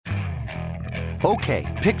Okay,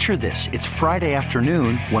 picture this. It's Friday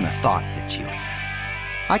afternoon when a thought hits you.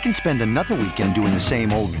 I can spend another weekend doing the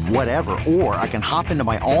same old whatever, or I can hop into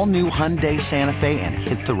my all-new Hyundai Santa Fe and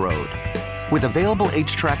hit the road. With available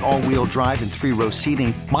H-Track all-wheel drive and 3-row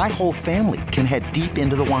seating, my whole family can head deep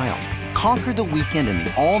into the wild. Conquer the weekend in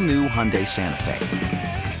the all-new Hyundai Santa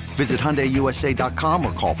Fe. Visit HyundaiUSA.com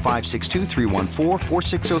or call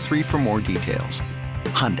 562-314-4603 for more details.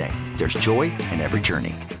 Hyundai, there's joy in every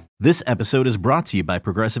journey. This episode is brought to you by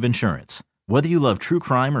Progressive Insurance. Whether you love true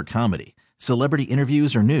crime or comedy, celebrity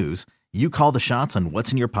interviews or news, you call the shots on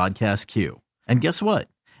what's in your podcast queue. And guess what?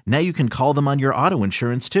 Now you can call them on your auto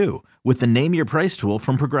insurance too with the Name Your Price tool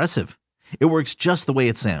from Progressive. It works just the way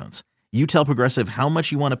it sounds. You tell Progressive how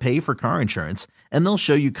much you want to pay for car insurance, and they'll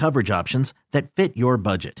show you coverage options that fit your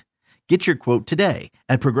budget. Get your quote today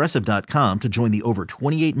at Progressive.com to join the over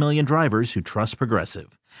 28 million drivers who trust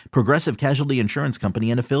Progressive. Progressive Casualty Insurance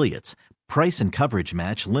Company and Affiliates. Price and coverage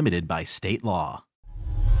match limited by state law.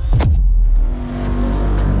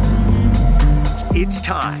 It's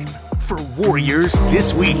time for Warriors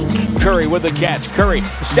This Week. Curry with the catch. Curry,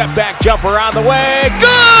 step back jumper on the way.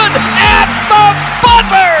 Good at the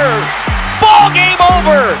buzzer! Ball game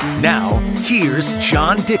over! Now, here's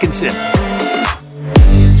John Dickinson.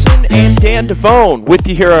 And Dan Devone with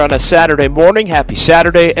you here on a Saturday morning. Happy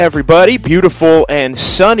Saturday, everybody. Beautiful and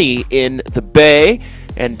sunny in the Bay.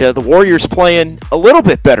 And the Warriors playing a little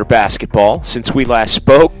bit better basketball since we last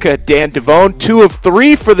spoke. Dan Devone, 2 of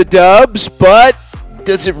 3 for the Dubs, but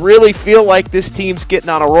does it really feel like this team's getting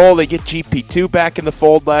on a roll? They get GP2 back in the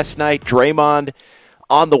fold last night. Draymond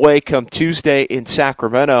on the way come Tuesday in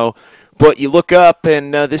Sacramento. But you look up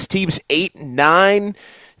and this team's 8-9.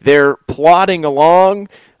 They're plodding along,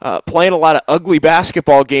 playing a lot of ugly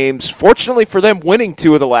basketball games. Fortunately for them, winning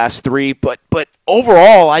 2 of the last 3. But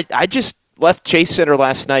overall, I just left Chase Center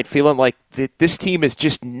last night feeling like this team is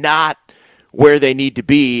just not where they need to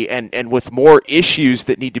be, and with more issues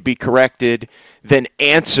that need to be corrected than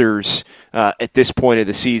answers at this point of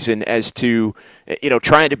the season as to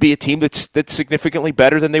trying to be a team that's significantly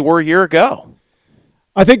better than they were a year ago.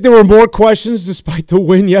 I think there were more questions despite the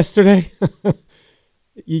win yesterday.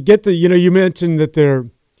 You get you mentioned that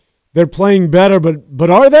they're playing better, but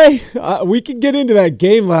are they? We could get into that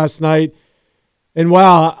game last night, and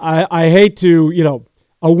wow, I hate to,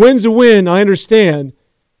 a win's a win, I understand,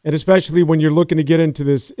 and especially when you're looking to get into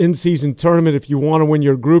this in-season tournament if you want to win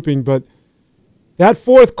your grouping, but that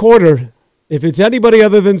fourth quarter, if it's anybody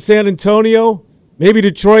other than San Antonio, maybe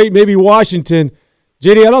Detroit, maybe Washington,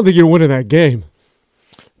 JD, I don't think you're winning that game.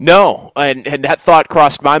 No, and that thought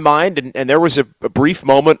crossed my mind, and there was a brief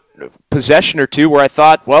moment, possession or two, where I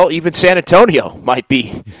thought, well, even San Antonio might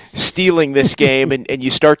be stealing this game, and you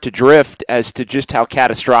start to drift as to just how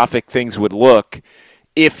catastrophic things would look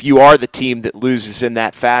if you are the team that loses in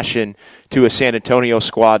that fashion to a San Antonio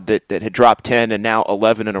squad that had dropped 10 and now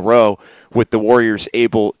 11 in a row, with the Warriors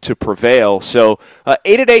able to prevail. So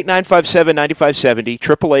 888-957-9570,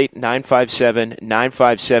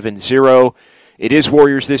 888-957-9570. It is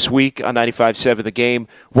Warriors This Week on 95.7 The Game.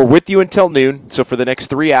 We're with you until noon, so for the next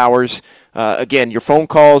 3 hours, again, your phone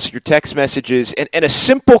calls, your text messages, and a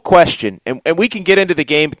simple question. And we can get into the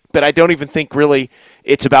game, but I don't even think really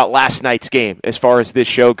it's about last night's game as far as this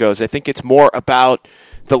show goes. I think it's more about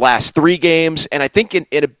the last 3 games, and I think in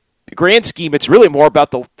a grand scheme, it's really more about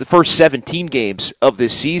the first 17 games of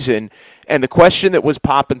this season. And the question that was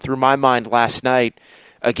popping through my mind last night,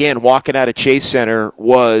 again, walking out of Chase Center,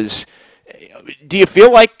 was, do you feel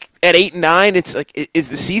like at 8-9, it's like, is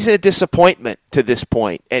the season a disappointment to this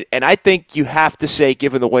point? And I think you have to say,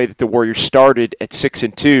 given the way that the Warriors started at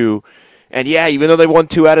 6-2, and yeah, even though they won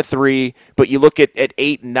 2 out of 3, but you look at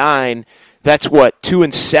 8-9, that's what,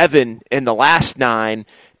 2-7 in the last 9,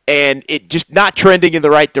 and it just not trending in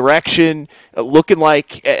the right direction, looking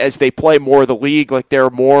like as they play more of the league, like there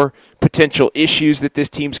are more potential issues that this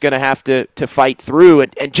team's going to have to fight through.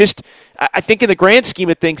 And just, I think in the grand scheme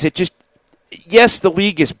of things, it just, yes, the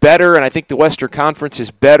league is better, and I think the Western Conference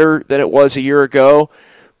is better than it was a year ago,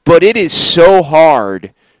 but it is so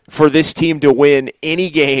hard for this team to win any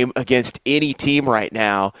game against any team right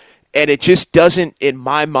now, and it just doesn't, in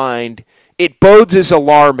my mind, it bodes as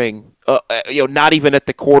alarming, not even at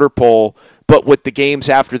the quarter pole, but with the games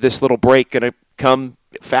after this little break going to come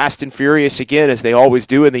fast and furious again, as they always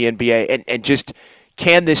do in the NBA, and just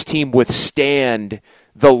can this team withstand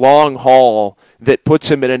the long haul that puts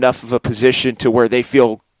them in enough of a position to where they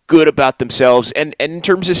feel good about themselves and in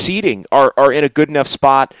terms of seeding are in a good enough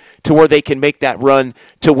spot to where they can make that run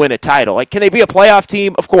to win a title. Like, can they be a playoff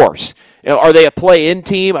team? Of course. Are they a play-in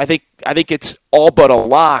team? I think it's all but a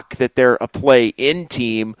lock that they're a play-in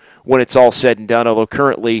team when it's all said and done, although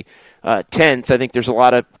currently 10th. I think there's a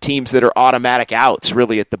lot of teams that are automatic outs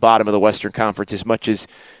really at the bottom of the Western Conference, as much as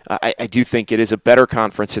I do think it is a better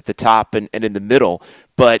conference at the top and in the middle.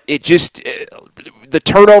 But it just the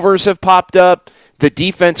turnovers have popped up. The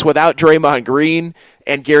defense without Draymond Green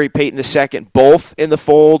and Gary Payton II, both in the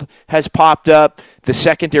fold, has popped up. The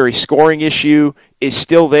secondary scoring issue is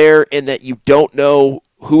still there in that you don't know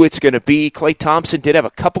who it's going to be. Klay Thompson did have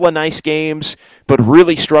a couple of nice games, but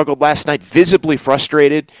really struggled last night, visibly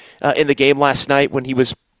frustrated in the game last night when he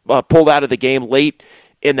was pulled out of the game late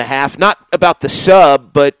in the half. Not about the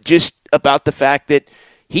sub, but just about the fact that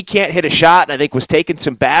he can't hit a shot, and I think was taking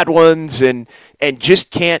some bad ones, and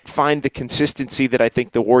just can't find the consistency that I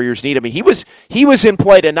think the Warriors need. I mean, he was in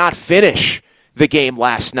play to not finish the game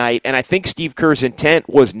last night, and I think Steve Kerr's intent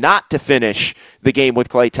was not to finish the game with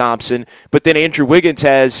Klay Thompson, but then Andrew Wiggins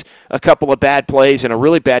has a couple of bad plays and a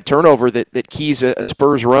really bad turnover that keys a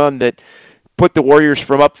Spurs run that put the Warriors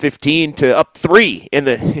from up 15 to up 3 in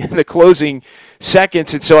the closing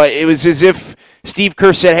seconds. And so it was as if Steve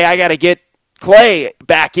Kerr said, hey, I got to get Klay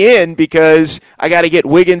back in because I got to get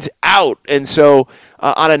Wiggins out. And so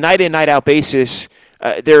on a night-in, night-out basis,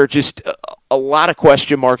 there are just a lot of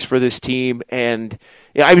question marks for this team. And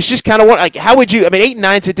I was just kind of wondering, how would you –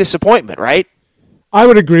 8-9 is a disappointment, right? I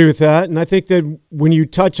would agree with that. And I think that when you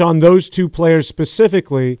touch on those two players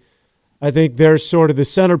specifically, I think they're sort of the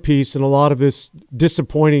centerpiece in a lot of this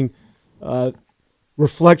disappointing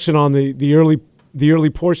reflection on the early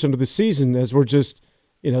portion of the season, as we're just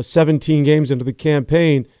 17 games into the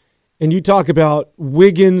campaign. And you talk about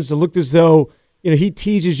Wiggins. It looked as though he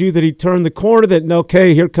teases you that he turned the corner, that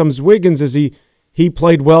okay, here comes Wiggins, as he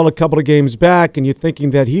played well a couple of games back, and you're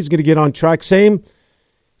thinking that he's going to get on track. Same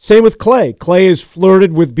with Klay. Klay has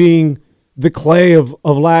flirted with being the Klay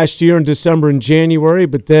of last year in December and January,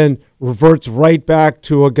 but then reverts right back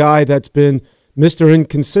to a guy that's been Mr.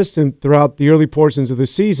 Inconsistent throughout the early portions of the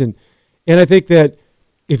season. And I think that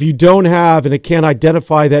if you don't have, and it can't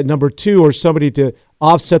identify that number two or somebody to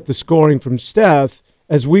offset the scoring from Steph,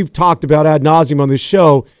 as we've talked about ad nauseum on this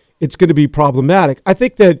show, it's going to be problematic. I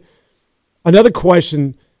think that another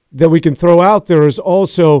question that we can throw out there is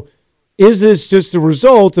also, is this just a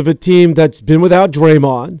result of a team that's been without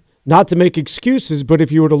Draymond? Not to make excuses, but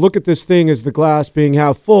if you were to look at this thing as the glass being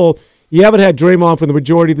half full, you haven't had Draymond for the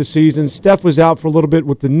majority of the season. Steph was out for a little bit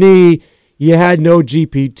with the knee. You had no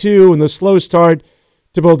GP2, and the slow start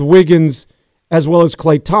to both Wiggins as well as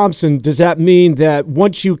Klay Thompson. Does that mean that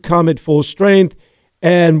once you come at full strength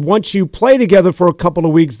and once you play together for a couple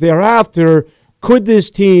of weeks thereafter, could this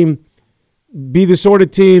team be the sort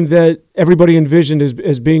of team that everybody envisioned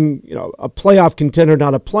as being a playoff contender,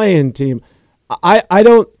 not a play-in team? I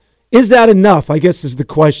don't. Is that enough, I guess, is the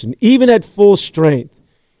question. Even at full strength,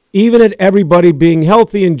 even at everybody being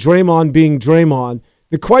healthy and Draymond being Draymond,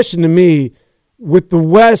 the question to me, with the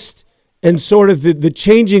West and sort of the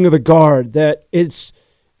changing of the guard, that it's,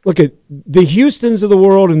 look at the Houstons of the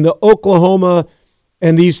world and the Oklahoma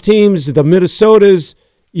and these teams, the Minnesotas,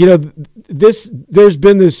 there's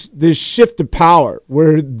been this shift of power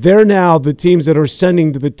where they're now the teams that are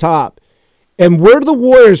ascending to the top. And where do the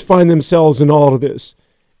Warriors find themselves in all of this?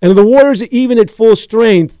 And the Warriors, even at full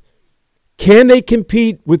strength, can they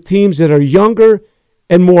compete with teams that are younger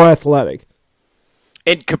and more athletic?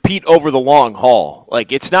 And compete over the long haul.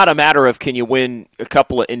 It's not a matter of can you win a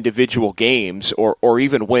couple of individual games or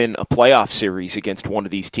even win a playoff series against one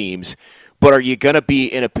of these teams, but are you going to be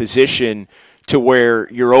in a position to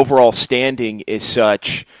where your overall standing is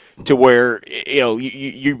such to where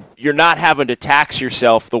you're not having to tax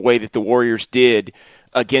yourself the way that the Warriors did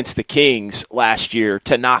against the Kings last year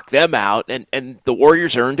to knock them out, and the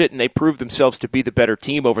Warriors earned it, and they proved themselves to be the better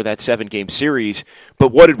team over that 7-game series.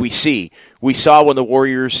 But what did we see? We saw when the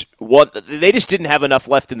Warriors won, they just didn't have enough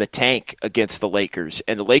left in the tank against the Lakers,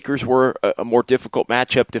 and the Lakers were a more difficult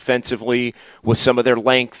matchup defensively with some of their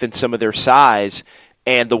length and some of their size,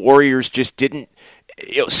 and the Warriors just didn't.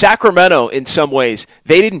 Sacramento, in some ways,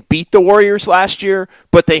 they didn't beat the Warriors last year,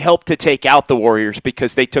 but they helped to take out the Warriors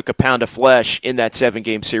because they took a pound of flesh in that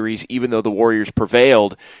 7-game series, even though the Warriors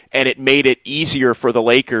prevailed, and it made it easier for the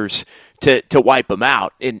Lakers to wipe them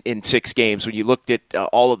out in 6 games when you looked at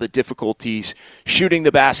all of the difficulties shooting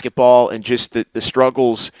the basketball and just the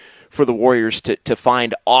struggles for the Warriors to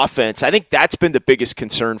find offense. I think that's been the biggest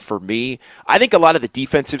concern for me. I think a lot of the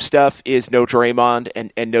defensive stuff is no Draymond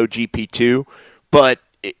and no GP2. But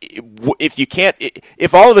if you can't,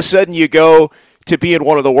 if all of a sudden you go to being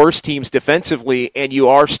one of the worst teams defensively, and you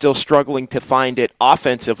are still struggling to find it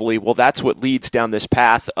offensively, well, that's what leads down this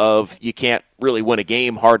path of you can't really win a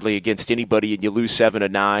game hardly against anybody, and you lose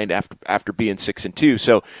 7-9 after being 6-2.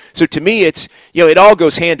 So to me, it's, it all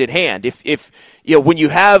goes hand in hand. If when you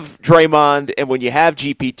have Draymond and when you have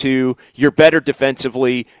GP2, you're better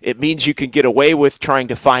defensively. It means you can get away with trying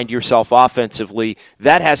to find yourself offensively.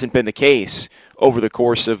 That hasn't been the case over the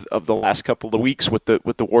course of the last couple of weeks with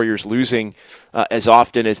the Warriors losing as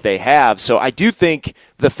often as they have. So I do think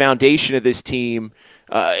the foundation of this team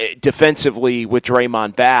defensively with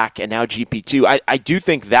Draymond back and now GP2, I do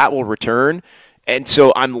think that will return. And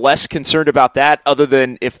so I'm less concerned about that, other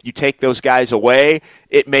than if you take those guys away,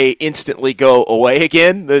 it may instantly go away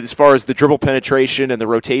again, as far as the dribble penetration and the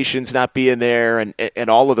rotations not being there and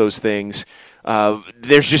all of those things.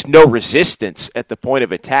 There's just no resistance at the point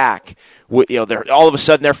of attack. They're all of a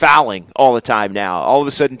sudden they're fouling all the time now. All of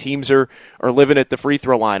a sudden teams are living at the free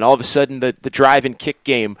throw line. All of a sudden the drive and kick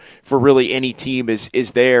game for really any team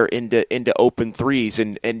is there into open threes,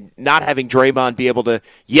 and not having Draymond be able to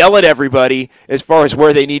yell at everybody as far as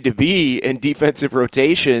where they need to be in defensive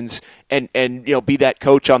rotations and be that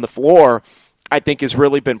coach on the floor, I think has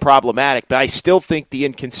really been problematic. But I still think the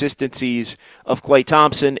inconsistencies of Klay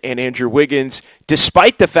Thompson and Andrew Wiggins,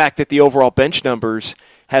 despite the fact that the overall bench numbers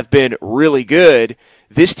have been really good,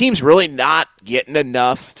 this team's really not getting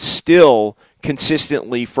enough still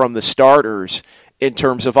consistently from the starters in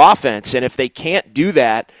terms of offense. And if they can't do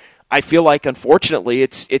that, I feel like, unfortunately,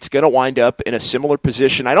 it's going to wind up in a similar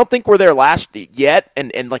position. I don't think we're there yet,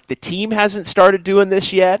 and like the team hasn't started doing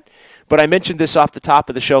this yet. But I mentioned this off the top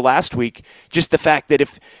of the show last week, just the fact that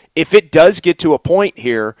if it does get to a point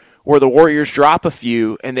here where the Warriors drop a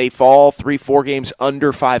few and they fall 3-4 games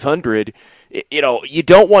under 500, you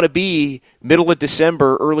don't want to be middle of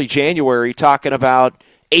December, early January talking about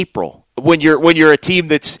April when you're a team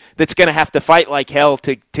that's going to have to fight like hell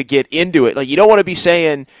to get into it. Like, you don't want to be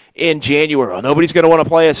saying in January, nobody's going to want to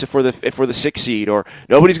play us if we're the 6th seed, or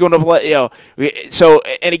nobody's going to play. So,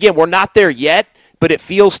 and again, we're not there yet. But it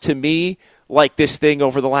feels to me like this thing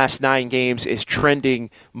over the last 9 games is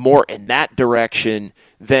trending more in that direction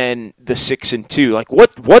than the 6-2. Like,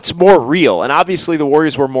 what's more real? And obviously the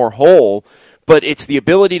Warriors were more whole, but it's the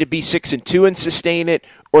ability to be 6-2 and sustain it,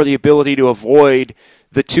 or the ability to avoid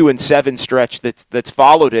the 2-7 stretch that's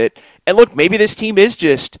followed it. And look, maybe this team is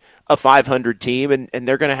just a 500 team, and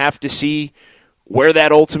they're going to have to see where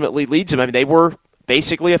that ultimately leads them. I mean, they were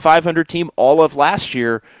basically a 500 team all of last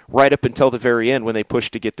year, right up until the very end when they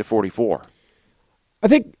pushed to get to 44. I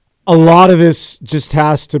think a lot of this just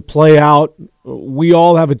has to play out. We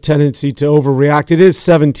all have a tendency to overreact. It is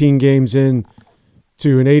 17 games in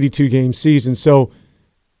to an 82-game season, so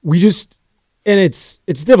we just – and it's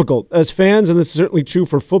difficult as fans, and this is certainly true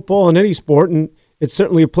for football and any sport, and it's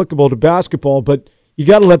certainly applicable to basketball, but you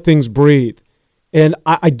got to let things breathe. And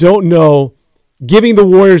I don't know, giving the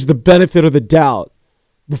Warriors the benefit of the doubt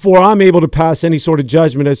before I'm able to pass any sort of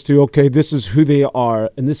judgment as to, okay, this is who they are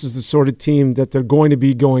and this is the sort of team that they're going to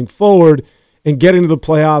be going forward, and getting to the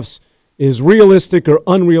playoffs is realistic or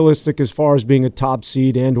unrealistic as far as being a top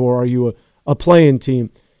seed and or are you a play-in team.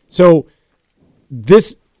 So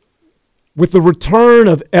this, with the return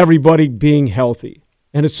of everybody being healthy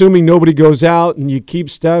and assuming nobody goes out and you keep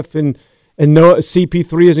Steph and no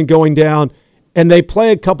CP3 isn't going down, and they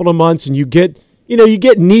play a couple of months and you get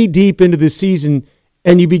knee deep into the season,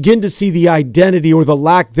 and you begin to see the identity or the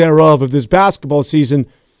lack thereof of this basketball season,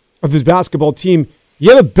 of this basketball team, you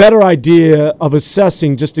have a better idea of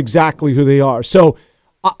assessing just exactly who they are. So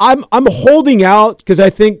I'm holding out because I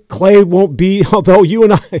think Klay won't be, although you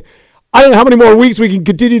and I don't know how many more weeks we can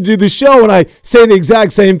continue to do the show and I say the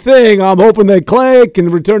exact same thing. I'm hoping that Klay can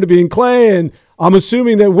return to being Klay, and I'm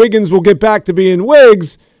assuming that Wiggins will get back to being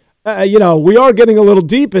Wiggs. We are getting a little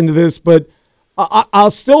deep into this, but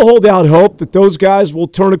I'll still hold out hope that those guys will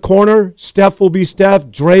turn a corner. Steph will be Steph.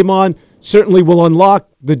 Draymond certainly will unlock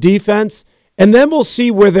the defense. And then we'll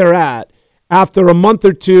see where they're at after a month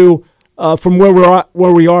or two from where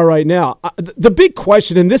we are right now. The big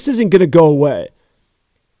question, and this isn't going to go away,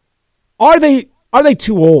 are they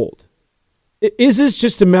too old? Is this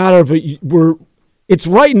just a matter of it's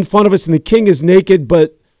right in front of us and the king is naked,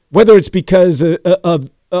 but whether it's because of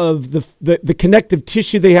the connective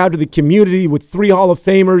tissue they have to the community with 3 Hall of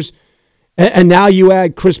Famers, and now you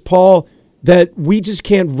add Chris Paul, that we just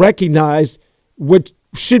can't recognize what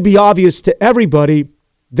should be obvious to everybody,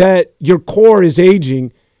 that your core is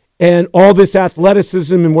aging, and all this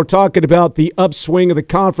athleticism, and we're talking about the upswing of the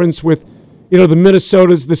conference with, the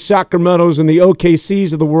Minnesotas, the Sacramentos, and the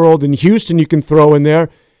OKCs of the world, and Houston you can throw in there,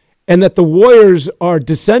 and that the Warriors are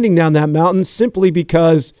descending down that mountain simply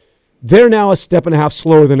because they're now a step and a half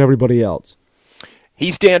slower than everybody else.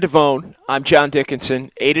 He's Dan Devone. I'm John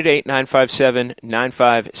Dickinson.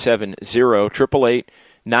 888-957-9570,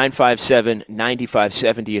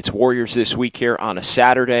 888-957-9570. It's Warriors This Week here on a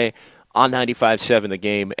Saturday on 95.7 The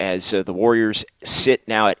Game as the Warriors sit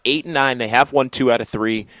now at 8-9. They have won 2 out of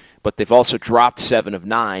 3, but they've also dropped 7 of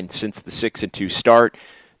 9 since the 6-2 start.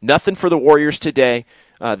 Nothing for the Warriors today.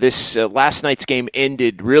 This last night's game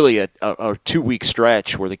ended really a 2-week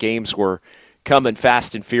stretch where the games were coming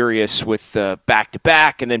fast and furious with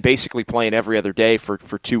back-to-back and then basically playing every other day for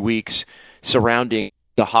 2 weeks surrounding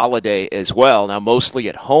the holiday as well. Now mostly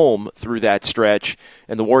at home through that stretch,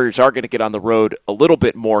 and the Warriors are going to get on the road a little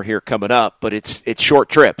bit more here coming up, but it's short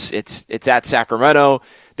trips. It's at Sacramento,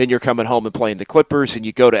 then you're coming home and playing the Clippers, and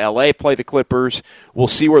you go to L.A., play the Clippers. We'll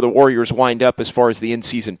see where the Warriors wind up as far as the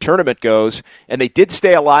in-season tournament goes, and they did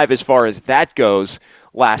stay alive as far as that goes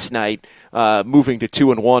last night, moving to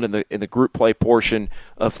 2-1 in the group play portion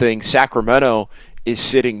of things. Sacramento is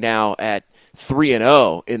sitting now at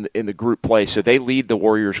 3-0 in the group play, so they lead the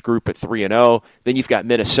Warriors group at 3-0. Then you've got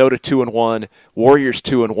Minnesota 2-1, Warriors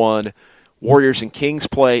 2-1. Warriors and Kings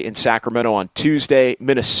play in Sacramento on Tuesday.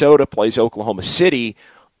 Minnesota plays Oklahoma City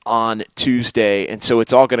on Tuesday, and so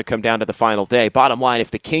it's all going to come down to the final day. Bottom line,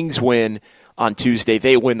 if the Kings win on Tuesday,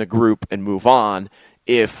 they win the group and move on.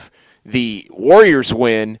 If the Warriors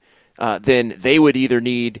win, then they would either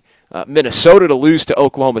need Minnesota to lose to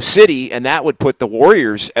Oklahoma City, and that would put the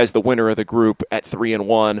Warriors as the winner of the group at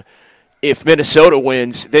 3-1. If Minnesota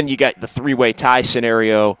wins, then you got the three-way tie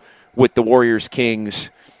scenario with the Warriors, Kings,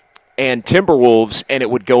 and Timberwolves, and it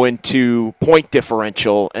would go into point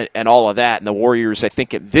differential and all of that. And the Warriors, I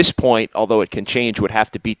think at this point, although it can change, would have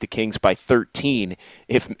to beat the Kings by 13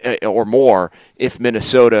 or more if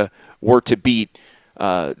Minnesota were to beat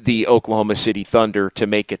the Oklahoma City Thunder to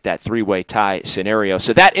make it that three-way tie scenario.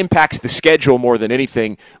 So that impacts the schedule more than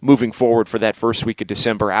anything moving forward for that first week of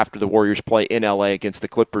December after the Warriors play in L.A. against the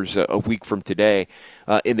Clippers a week from today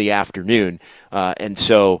in the afternoon. And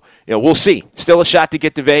so we'll see. Still a shot to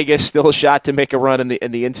get to Vegas, still a shot to make a run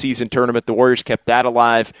in the in-season tournament. The Warriors kept that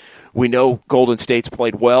alive. We know Golden State's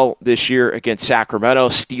played well this year against Sacramento,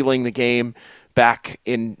 stealing the game back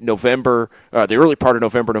in November, the early part of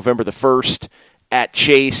November the 1st, at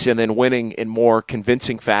Chase, and then winning in more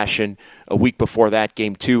convincing fashion a week before that,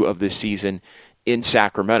 Game 2 of this season in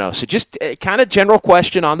Sacramento. So just a kind of general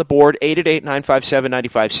question on the board,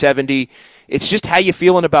 888-957-9570. It's just how you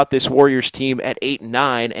feeling about this Warriors team at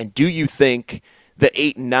 8-9, and do you think the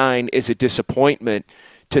 8-9 is a disappointment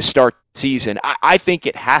to start the season? I think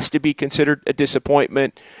it has to be considered a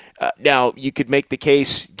disappointment. Now, you could make the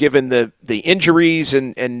case, given the injuries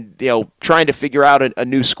and trying to figure out a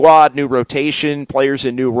new squad, new rotation, players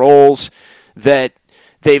in new roles, that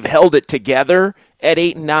they've held it together at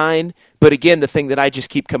 8-9. But again, the thing that I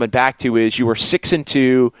just keep coming back to is you were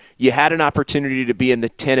 6-2. You had an opportunity to be in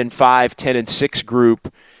the 10-5, 10-6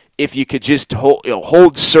 group. If you could just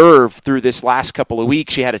hold serve through this last couple of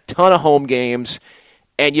weeks, you had a ton of home games,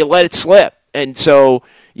 and you let it slip. And so,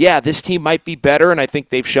 yeah, this team might be better, and I think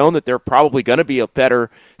they've shown that they're probably going to be better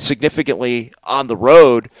significantly on the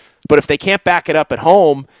road. But if they can't back it up at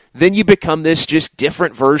home, then you become this just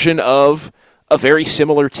different version of a very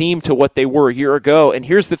similar team to what they were a year ago. And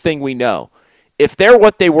here's the thing we know. If they're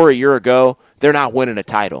what they were a year ago, they're not winning a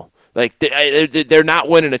title. Like, they're not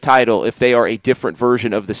winning a title if they are a different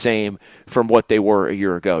version of the same from what they were a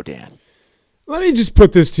year ago, Dan. Let me just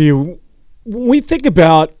put this to you. When we think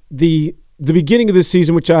about the beginning of the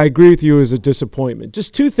season, which I agree with you is a disappointment,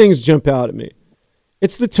 just two things jump out at me.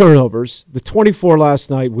 It's the turnovers. The 24 last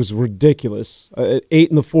night was ridiculous. 8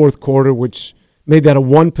 in the fourth quarter, which made that a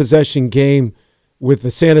one-possession game with the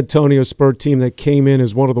San Antonio Spurs team that came in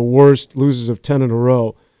as one of the worst losers of 10 in a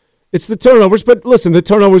row. It's the turnovers, but listen, the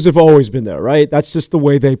turnovers have always been there, right? That's just the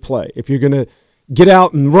way they play. If you're going to get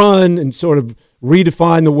out and run and sort of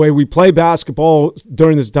redefine the way we play basketball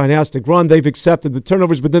during this dynastic run, they've accepted the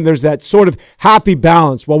turnovers, but then there's that sort of happy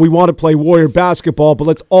balance. Well, we want to play Warrior basketball, but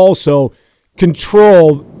let's also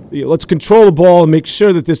control the ball and make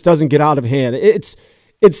sure that this doesn't get out of hand. It's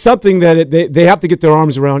something that they have to get their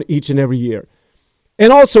arms around each and every year.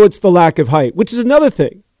 And also it's the lack of height, which is another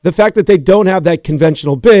thing. The fact that they don't have that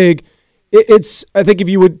conventional big, I think if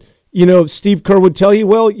you would, Steve Kerr would tell you,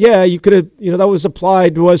 well, yeah, you could have, that was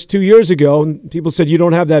applied to us 2 years ago, and people said you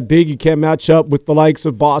don't have that big, you can't match up with the likes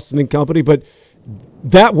of Boston and company, but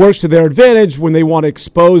that works to their advantage when they want to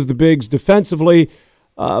expose the bigs defensively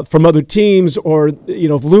from other teams, or,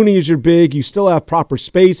 if Looney is your big, you still have proper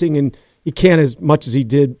spacing, and he can't as much as he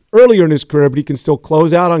did earlier in his career, but he can still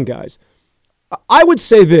close out on guys. I would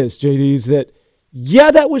say this, JD, is that,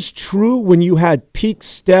 yeah, that was true when you had peak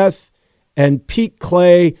Steph and peak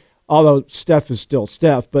Clay, although Steph is still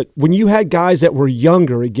Steph, but when you had guys that were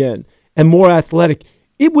younger again and more athletic,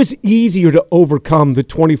 it was easier to overcome the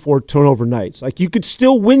 24 turnover nights. Like, you could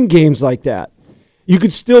still win games like that. You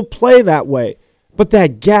could still play that way. But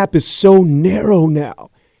that gap is so narrow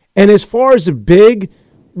now. And as far as a big,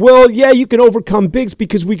 well, yeah, you can overcome bigs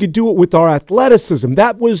because we could do it with our athleticism.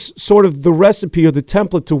 That was sort of the recipe or the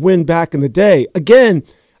template to win back in the day. Again,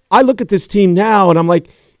 I look at this team now and I'm like,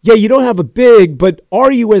 yeah, you don't have a big, but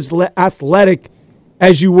are you as athletic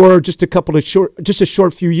as you were just a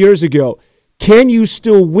short few years ago? Can you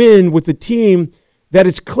still win with a team that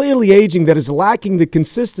is clearly aging, that is lacking the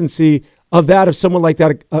consistency of that of someone like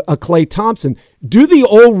that, a Klay Thompson? Do the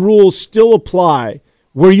old rules still apply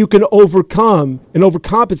where you can overcome and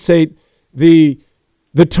overcompensate the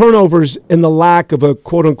turnovers and the lack of a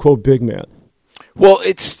quote-unquote big man? Well,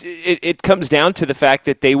 it comes down to the fact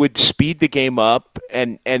that they would speed the game up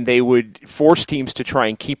and they would force teams to try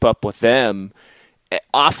and keep up with them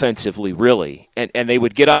offensively, really. And they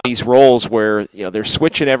would get on these rolls where, they're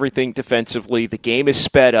switching everything defensively. The game is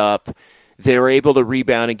sped up. They're able to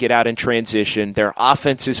rebound and get out in transition. Their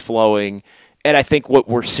offense is flowing. And I think what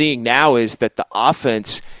we're seeing now is that the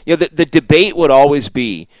offense, the debate would always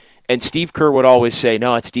be, and Steve Kerr would always say,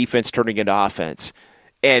 no, it's defense turning into offense.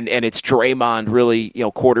 And it's Draymond really,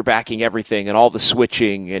 quarterbacking everything and all the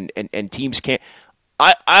switching and teams can't.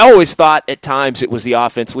 I always thought at times it was the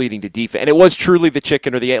offense leading to defense. And it was truly the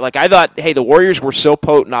chicken or the egg. Like, I thought, hey, the Warriors were so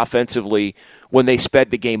potent offensively when they sped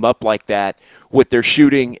the game up like that with their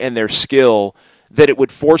shooting and their skill that it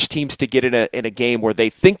would force teams to get in a game where they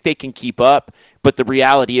think they can keep up, but the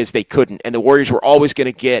reality is they couldn't. And the Warriors were always going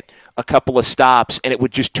to get a couple of stops, and it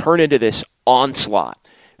would just turn into this onslaught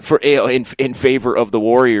in favor of the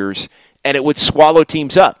Warriors, and it would swallow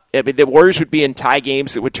teams up. I mean, the Warriors would be in tie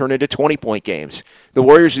games that would turn into 20-point games. The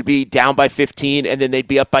Warriors would be down by 15, and then they'd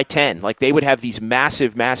be up by 10. Like, they would have these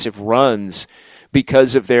massive, massive runs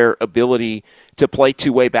because of their ability to play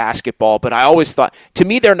two-way basketball. But I always thought, to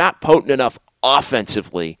me, they're not potent enough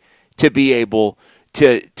offensively to be able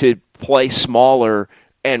to play smaller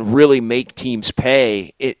and really make teams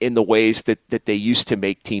pay in the ways that they used to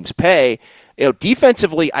make teams pay.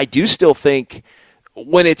 Defensively, I do still think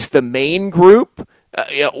when it's the main group,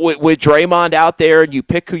 with Draymond out there and you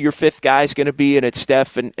pick who your fifth guy is going to be, and it's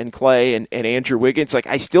Steph and Klay and Andrew Wiggins, like,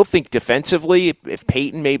 I still think defensively, if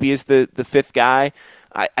Peyton maybe is the fifth guy,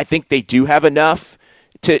 I think they do have enough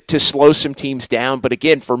to slow some teams down. But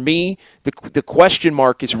again, for me, the question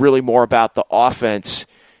mark is really more about the offense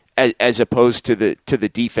as opposed to the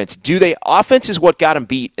defense. Offense is what got them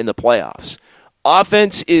beat in the playoffs.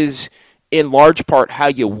 Offense is in large part how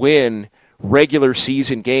you win regular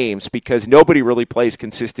season games, because nobody really plays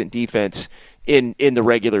consistent defense in the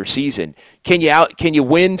regular season. Can you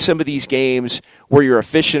win some of these games where you're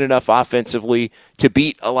efficient enough offensively to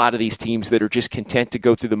beat a lot of these teams that are just content to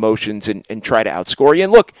go through the motions and try to outscore you?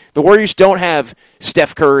 And look, the Warriors don't have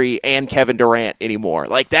Steph Curry and Kevin Durant anymore.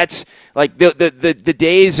 Like, that's like the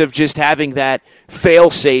days of just having that fail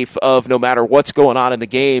safe of no matter what's going on in the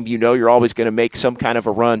game, you're always going to make some kind of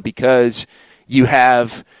a run because you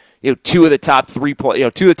have two of the top three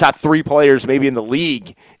players maybe in the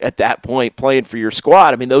league at that point playing for your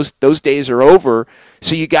squad. I mean, those days are over.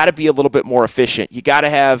 So you got to be a little bit more efficient. You got to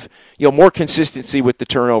have more consistency with the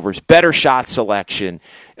turnovers, better shot selection,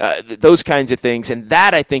 those kinds of things. And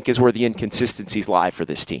that, I think, is where the inconsistencies lie for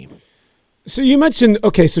this team. So you mentioned,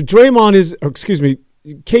 okay, so KD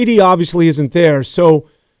obviously isn't there. So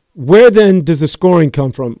where then does the scoring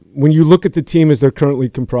come from when you look at the team as they're currently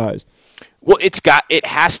comprised? Well, it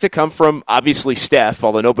has to come from obviously Steph,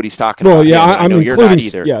 although nobody's talking about him. I know you're not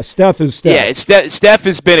either. Yeah, Steph is Steph. Yeah, Steph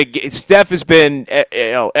has been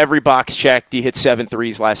every box checked. He hit 7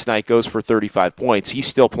 threes last night, goes for 35 points. He's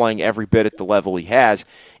still playing every bit at the level he has.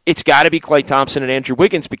 It's got to be Klay Thompson and Andrew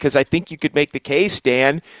Wiggins, because I think you could make the case,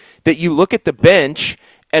 Dan, that you look at the bench,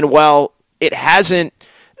 and while it hasn't,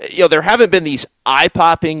 there haven't been these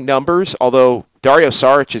eye-popping numbers, although Dario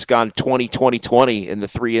Saric has gone 20-20-20 in the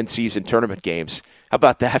 3 in-season tournament games. How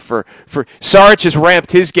about that for Saric has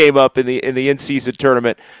ramped his game up in the in-season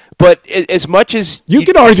tournament. But as much as you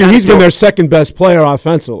could argue he's been their second best player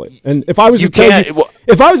offensively. And if I was to tell you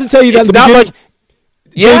that at the beginning,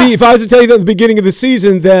 JD, if I was to tell you that at the beginning of the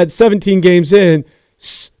season that 17 games in,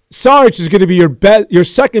 Saric is going to be your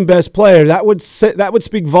second best player, that would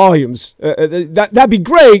speak volumes. That'd be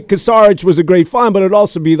great because Saric was a great find, but it'd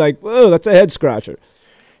also be like, whoa, that's a head scratcher.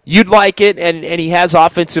 you'd like it, and he has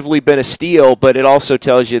offensively been a steal, but it also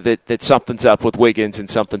tells you that something's up with Wiggins and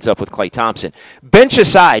something's up with Klay Thompson. Bench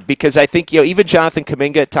aside, because I think even Jonathan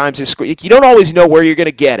Kuminga at times is you don't always know where you're going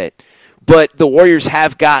to get it, but the Warriors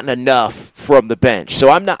have gotten enough from the bench.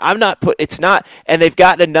 So and they've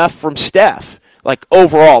gotten enough from Steph. Like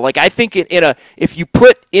overall, like I think if you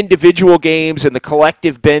put individual games and the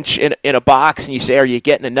collective bench in a box and you say, are you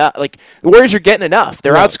getting enough? Like the Warriors are getting enough.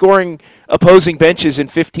 They're outscoring opposing benches in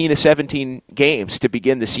 15 to 17 games to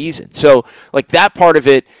begin the season. So like that part of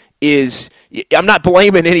it is, I'm not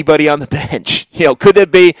blaming anybody on the bench.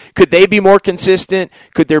 Could they be more consistent?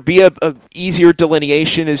 Could there be a easier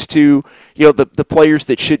delineation as to, the players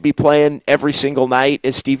that should be playing every single night,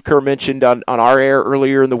 as Steve Kerr mentioned on our air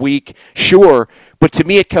earlier in the week? Sure. But to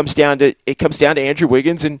me, it comes down to Andrew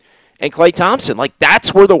Wiggins and Klay Thompson. Like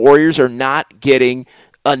that's where the Warriors are not getting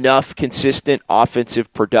enough consistent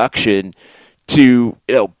offensive production to,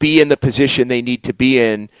 be in the position they need to be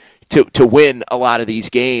in to win a lot of these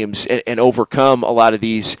games and overcome a lot of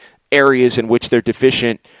these areas in which they're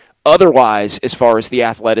deficient otherwise, as far as the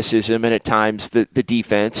athleticism and at times the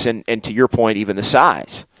defense and to your point, even the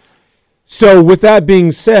size. So with that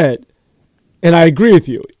being said, and I agree with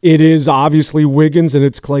you, it is obviously Wiggins and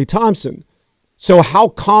it's Klay Thompson. So how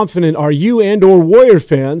confident are you and or Warrior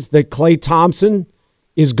fans that Klay Thompson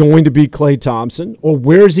is going to be Klay Thompson, or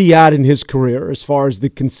where's he at in his career as far as the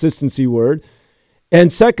consistency word?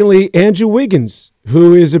 And secondly, Andrew Wiggins,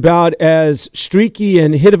 who is about as streaky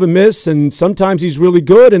and hit of a miss, and sometimes he's really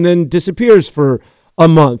good and then disappears for a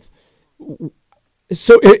month.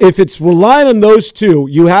 So if it's relying on those two,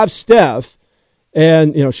 you have Steph,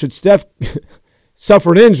 and should Steph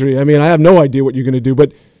suffer an injury, I mean, I have no idea what you're going to do,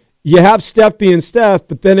 but you have Steph being Steph.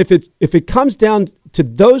 But then if it comes down to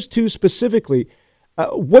those two specifically,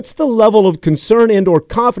 what's the level of concern and or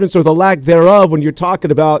confidence or the lack thereof when you're talking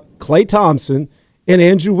about Klay Thompson and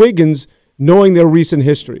Andrew Wiggins, knowing their recent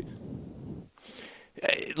history?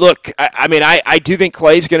 Look, I do think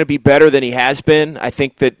Klay's going to be better than he has been. I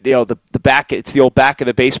think that the back, it's the old back of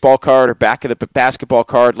the baseball card or back of the basketball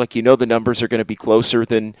card. Like the numbers are going to be closer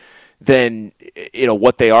than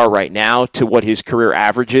what they are right now to what his career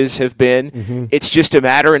averages have been. Mm-hmm. It's just a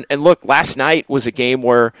matter. And look, last night was a game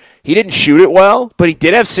where he didn't shoot it well, but he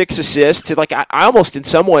did have 6 assists. Like I almost in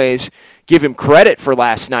some ways give him credit for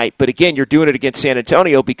last night. But again, you're doing it against San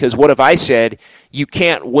Antonio because what have I said? You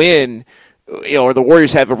can't win, or the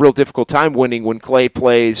Warriors have a real difficult time winning when Klay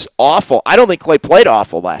plays awful. I don't think Klay played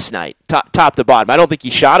awful last night, top to bottom. I don't think he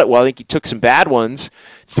shot it well. I think he took some bad ones.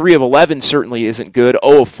 3 of 11 certainly isn't good.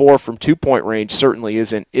 0 of 4 from 2-point range certainly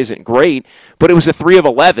isn't great. But it was a 3 of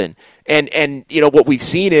 11. And what we've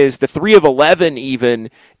seen is the 3 of 11 even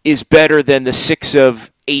is better than the 6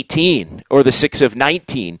 of 18 or the 6 of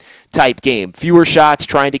 19 type game. Fewer shots,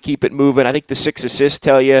 trying to keep it moving. I think the 6 assists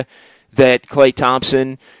tell you that Klay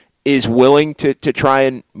Thompson is willing to try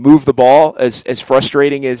and move the ball, as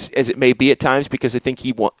frustrating as it may be at times, because I think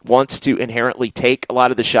he wants to inherently take a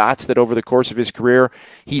lot of the shots that over the course of his career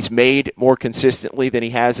he's made more consistently than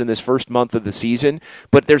he has in this first month of the season.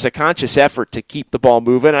 But there's a conscious effort to keep the ball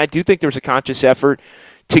moving. And I do think there's a conscious effort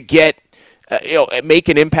to get make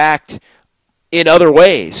an impact in other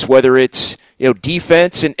ways, whether it's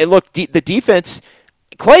defense. And look, the defense,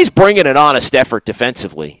 Klay's bringing an honest effort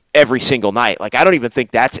defensively every single night. Like, I don't even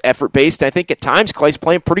think that's effort-based. I think at times Klay's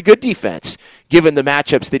playing pretty good defense, given the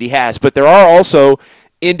matchups that he has. But there are also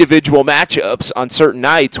individual matchups on certain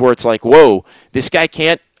nights where it's like, whoa, this guy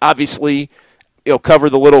can't obviously cover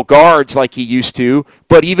the little guards like he used to,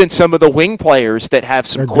 but even some of the wing players that have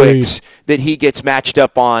some quicks that he gets matched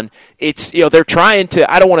up on, it's they're trying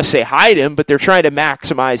to, I don't want to say hide him, but they're trying to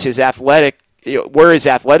maximize his where his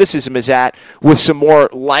athleticism is at with some more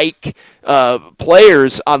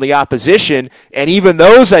players on the opposition. And even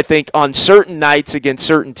those, I think, on certain nights against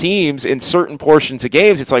certain teams in certain portions of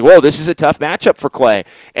games, it's like, whoa, this is a tough matchup for Klay.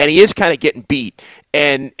 And he is kind of getting beat.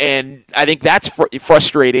 And I think that's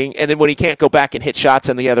frustrating. And then when he can't go back and hit shots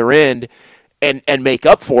on the other end and make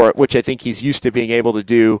up for it, which I think he's used to being able to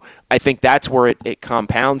do, I think that's where it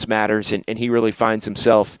compounds matters, and he really finds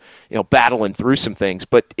himself battling through some things.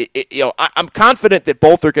 But I'm confident that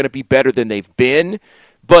both are going to be better than they've been,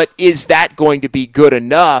 but is that going to be good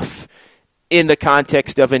enough in the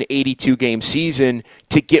context of an 82-game season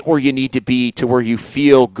to get where you need to be, to where you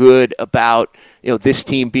feel good about this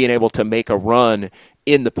team being able to make a run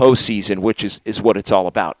in the postseason, which is what it's all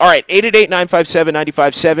about. All right,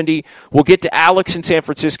 888-957-9570. We'll get to Alex in San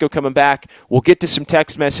Francisco coming back. We'll get to some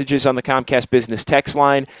text messages on the Comcast Business text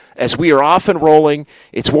line as we are off and rolling.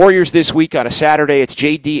 It's Warriors This Week on a Saturday. It's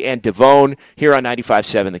JD and Devone here on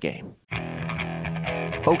 95.7 The Game.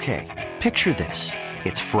 Okay, picture this.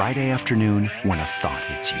 It's Friday afternoon when a thought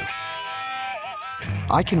hits you.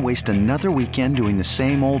 I can waste another weekend doing the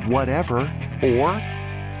same old whatever, or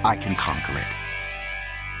I can conquer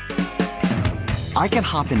it. I can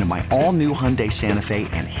hop into my all-new Hyundai Santa Fe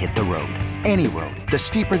and hit the road. Any road. The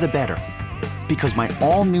steeper, the better. Because my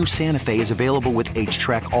all-new Santa Fe is available with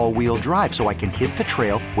H-Track all-wheel drive, so I can hit the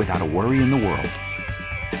trail without a worry in the world.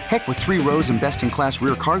 Heck, with 3 rows and best-in-class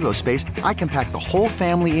rear cargo space, I can pack the whole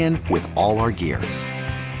family in with all our gear.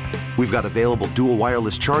 We've got available dual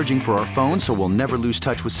wireless charging for our phones, so we'll never lose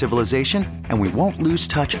touch with civilization, and we won't lose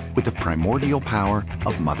touch with the primordial power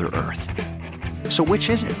of Mother Earth. So which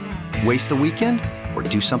is it? Waste the weekend or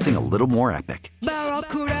do something a little more epic?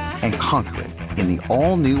 And conquer it in the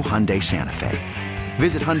all-new Hyundai Santa Fe.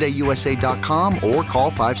 Visit HyundaiUSA.com or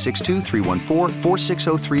call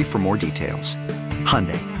 562-314-4603 for more details.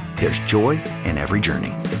 Hyundai, there's joy in every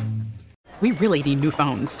journey. We really need new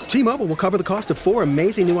phones. T-Mobile will cover the cost of 4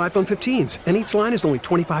 amazing new iPhone 15s, and each line is only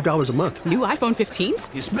 $25 a month. New iPhone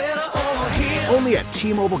 15s? It's better over here. Only at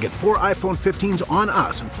T-Mobile, get 4 iPhone 15s on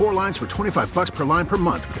us and 4 lines for $25 per line per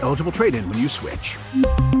month with eligible trade-in when you switch.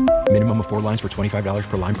 Minimum of 4 lines for $25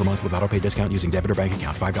 per line per month with autopay discount using debit or bank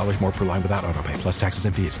account. $5 more per line without autopay, plus taxes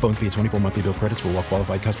and fees. Phone fee at 24 monthly bill credits for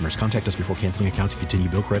well-qualified customers. Contact us before canceling account to continue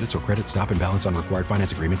bill credits or credit stop and balance on required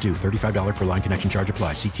finance agreement due. $35 per line connection charge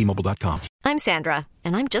applies. See T-Mobile.com. I'm Sandra,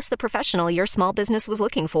 and I'm just the professional your small business was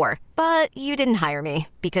looking for. But you didn't hire me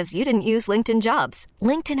because you didn't use LinkedIn Jobs.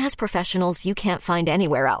 LinkedIn has professionals you can't find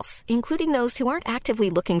anywhere else, including those who aren't actively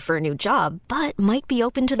looking for a new job, but might be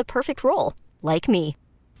open to the perfect role, like me.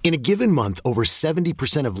 In a given month, over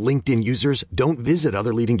 70% of LinkedIn users don't visit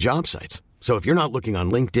other leading job sites. So if you're not looking on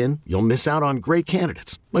LinkedIn, you'll miss out on great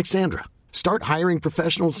candidates like Sandra. Start hiring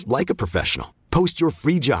professionals like a professional. Post your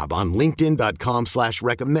free job on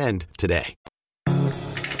linkedin.com/recommend today.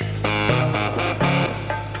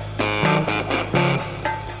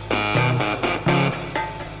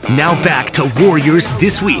 Now back to Warriors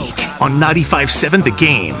This Week on 95.7 The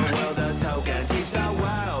Game.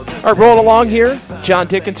 All right, rolling along here. John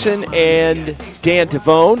Dickinson and Dan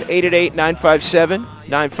Devone,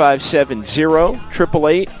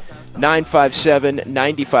 888-957-9570,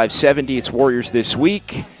 888-957-9570. It's Warriors This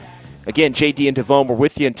Week. Again, JD and Devone, we're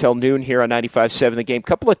with you until noon here on 95.7 The Game.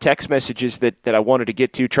 Couple of text messages that I wanted to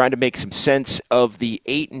get to, trying to make some sense of the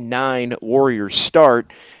 8-9 Warriors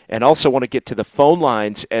start, and also want to get to the phone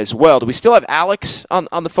lines as well. Do we still have Alex on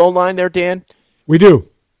the phone line there, Dan? We do.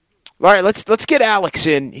 All right, let's get Alex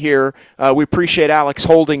in here. We appreciate Alex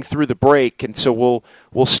holding through the break, and so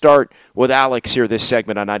we'll start with Alex here this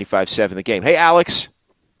segment on 95.7 The Game. Hey, Alex.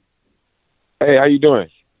 Hey, how you doing?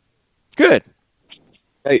 Good.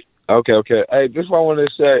 Hey, okay. Hey, this is what I wanted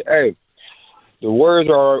to say. Hey, the Warriors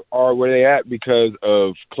are where they at because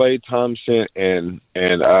of Klay Thompson and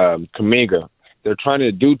Kuminga. They're trying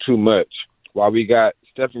to do too much while we got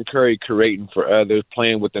Stephen Curry creating for others,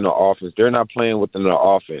 playing within the offense. They're not playing within the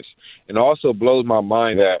offense. And it also blows my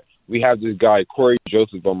mind that we have this guy, Corey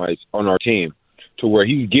Joseph, on our team, to where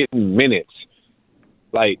he's getting minutes.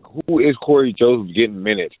 Like, who is Corey Joseph getting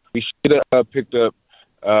minutes? We should have picked up,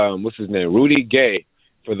 Rudy Gay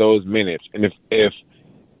for those minutes. And if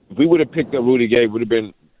we would have picked up Rudy Gay, we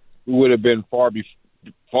would have been far before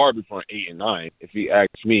 8-9, if you ask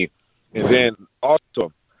me. And then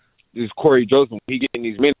also, this Corey Joseph, he getting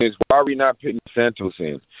these minutes. Why are we not putting Santos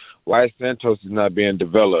in? Why is Santos not being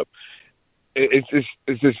developed? It's just.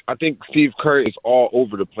 I think Steve Kerr is all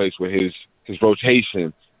over the place with his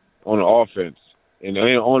rotation on the offense and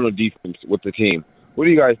on the defense with the team. What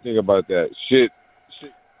do you guys think about that? Shit.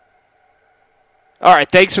 All right,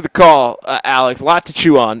 thanks for the call, Alex. A lot to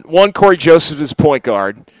chew on. One, Corey Joseph is a point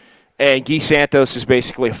guard, and Guy Santos is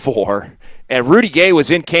basically a 4. And Rudy Gay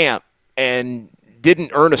was in camp and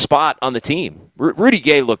didn't earn a spot on the team. Rudy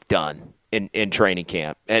Gay looked done in training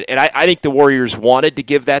camp. And I think the Warriors wanted to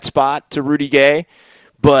give that spot to Rudy Gay,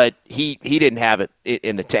 but he didn't have it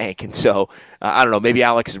in the tank. And so, I don't know, maybe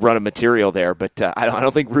Alex is running material there, but I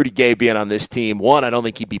don't think Rudy Gay being on this team, one, I don't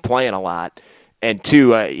think he'd be playing a lot. And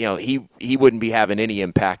two, he wouldn't be having any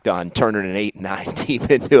impact on turning an 8-9 team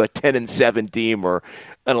into a 10-7 team or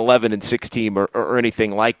an 11-6 team or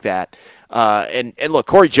anything like that. And look,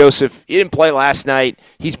 Corey Joseph, he didn't play last night.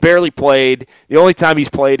 He's barely played. The only time he's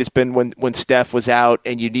played has been when Steph was out,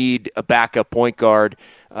 and you need a backup point guard.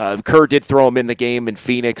 Kerr did throw him in the game in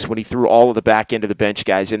Phoenix when he threw all of the back end of the bench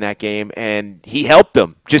guys in that game, and he helped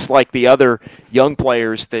them, just like the other young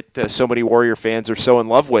players that so many Warrior fans are so in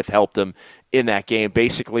love with helped them in that game.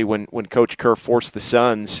 Basically, when Coach Kerr forced the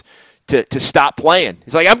Suns to stop playing.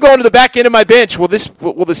 He's like, I'm going to the back end of my bench. Will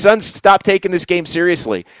the Suns stop taking this game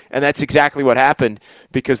seriously? And that's exactly what happened,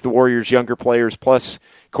 because the Warriors' younger players, plus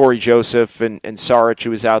Corey Joseph and Saric, who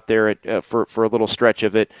was out there for a little stretch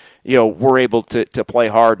of it, were able to play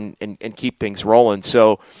hard and keep things rolling.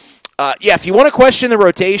 So, if you want to question the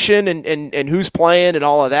rotation and who's playing and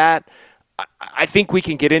all of that, I think we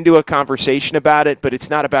can get into a conversation about it, but it's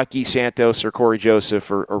not about Guy Santos or Corey Joseph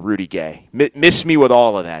or Rudy Gay. Miss me with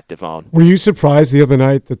all of that, Devone. Were you surprised the other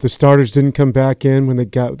night that the starters didn't come back in when they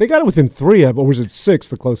got it within 3, or was it 6,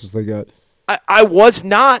 the closest they got? I was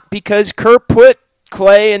not, because Kerr put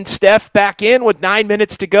Clay and Steph back in with 9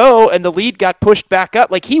 minutes to go, and the lead got pushed back up.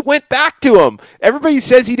 Like, he went back to him. Everybody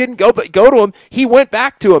says he didn't go, but go to him. He went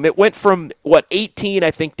back to him. It went from, 18, I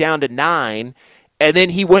think, down to 9. And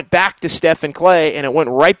then he went back to Steph and Clay, and it went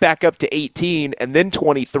right back up to 18 and then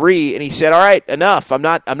 23. And he said, all right, enough. I'm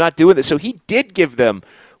not doing this. So he did give them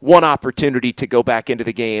one opportunity to go back into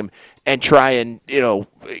the game and try and,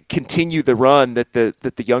 continue the run that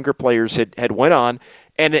the younger players had went on.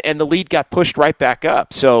 And the lead got pushed right back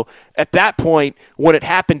up. So at that point, when it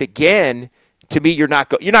happened again, to me, you're not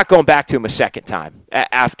going back to him a second time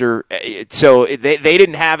after. So they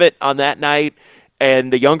didn't have it on that night.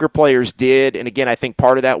 And the younger players did. And again, I think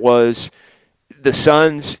part of that was the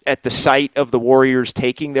Suns, at the sight of the Warriors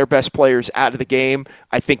taking their best players out of the game,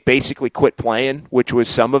 I think basically quit playing, which was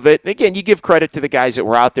some of it. And again, you give credit to the guys that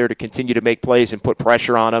were out there to continue to make plays and put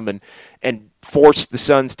pressure on them and forced the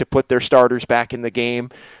Suns to put their starters back in the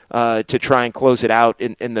game to try and close it out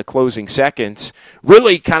in the closing seconds.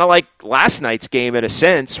 Really kind of like last night's game in a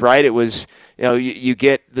sense, right? It was, you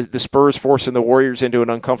get the Spurs forcing the Warriors into an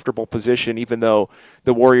uncomfortable position, even though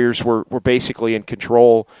the Warriors were basically in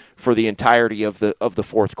control for the entirety of the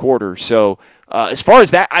fourth quarter. So as far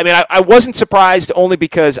as that, I mean, I wasn't surprised, only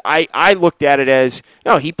because I looked at it as,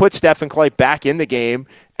 he put Steph and Clay back in the game.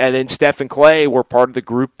 And then Steph and Clay were part of the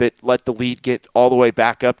group that let the lead get all the way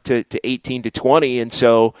back up to 18-20. And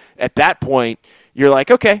so at that point, you're like,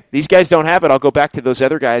 okay, these guys don't have it. I'll go back to those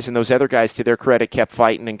other guys. And those other guys, to their credit, kept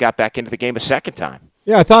fighting and got back into the game a second time.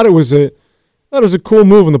 Yeah, I thought it was a cool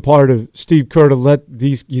move on the part of Steve Kerr to let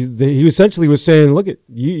these. He essentially was saying, look,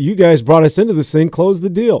 you guys brought us into this thing, close the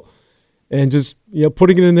deal. And just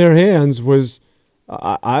putting it in their hands was.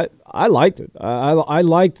 I liked it. I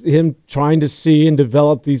liked him trying to see and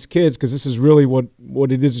develop these kids, because this is really what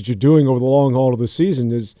it is that you're doing over the long haul of the season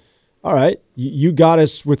is, all right, you got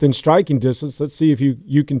us within striking distance. Let's see if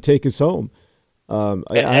you can take us home. I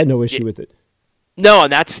had no issue with it. No,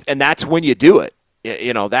 and that's when you do it.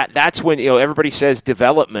 That's when everybody says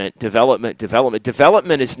development.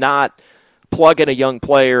 Development is not plugging a young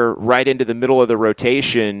player right into the middle of the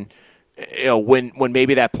rotation. When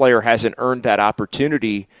maybe that player hasn't earned that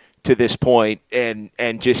opportunity to this point, and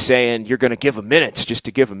just saying you're going to give him minutes just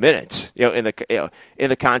to give him minutes, in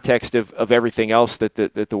the context of everything else that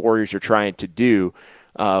the Warriors are trying to do.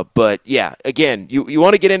 But yeah, again, you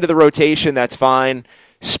want to get into the rotation, that's fine.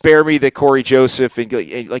 Spare me the Corey Joseph and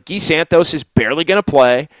like Guy Santos is barely going to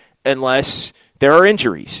play unless there are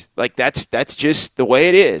injuries. Like that's just the way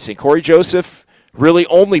it is. And Corey Joseph really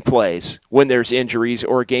only plays when there's injuries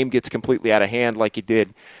or a game gets completely out of hand, like it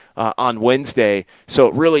did on Wednesday. So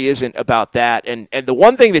it really isn't about that. And the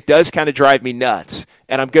one thing that does kind of drive me nuts,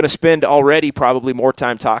 and I'm going to spend already probably more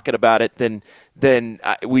time talking about it than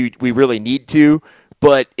we really need to,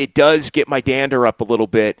 but it does get my dander up a little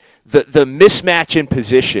bit. The mismatch in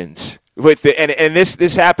positions. And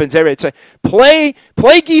this happens every. It's like play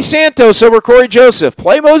Guy Santos over Corey Joseph.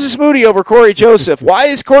 Play Moses Moody over Corey Joseph. Why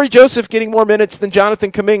is Corey Joseph getting more minutes than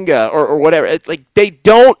Jonathan Kuminga or whatever? Like they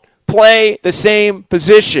don't play the same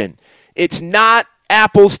position. It's not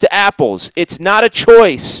apples to apples. It's not a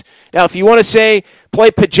choice. Now, if you want to say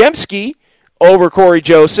play Podziemski over Corey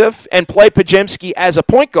Joseph and play Podziemski as a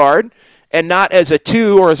point guard and not as a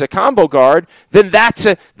 2 or as a combo guard, then that's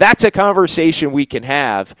a conversation we can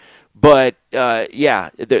have. But,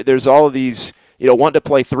 there's all of these, wanting to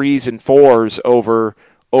play 3s and 4s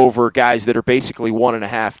over guys that are basically 1.5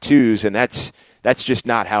 2s, and that's just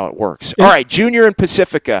not how it works. All right, Junior and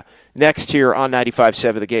Pacifica next here on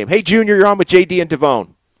 95.7 The Game. Hey, Junior, you're on with JD and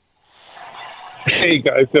Devone. Hey,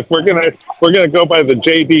 guys, if we're gonna go by the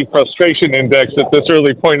JD frustration index at this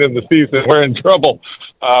early point in the season, we're in trouble.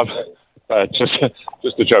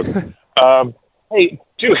 Just a joke. Hey,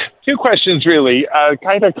 two questions really,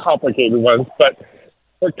 kind of complicated ones, but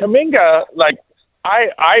for Kuminga,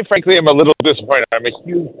 I frankly am a little disappointed. I'm a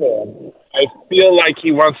huge fan. I feel like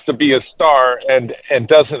he wants to be a star and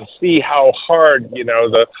doesn't see how hard,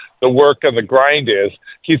 the work and the grind is.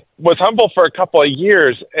 He was humble for a couple of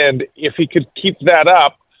years, and if he could keep that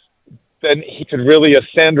up, then he could really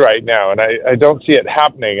ascend right now. And I don't see it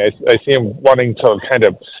happening. I see him wanting to kind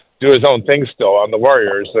of do his own thing still on the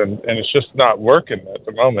Warriors, and it's just not working at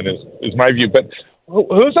the moment is my view. But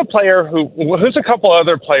who's a couple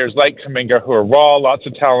other players like Kuminga who are raw, lots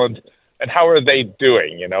of talent, and how are they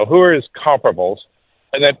doing? You know, who are his comparables?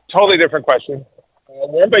 And then totally different question.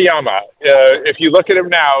 Wembanyama, if you look at him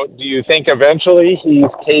now, do you think eventually he's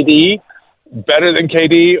KD, better than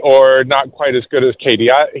KD, or not quite as good as KD?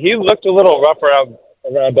 He looked a little rough around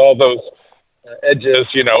all those edges,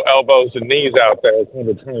 you know, elbows and knees out there, kind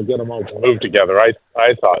of trying to get them all to move together. I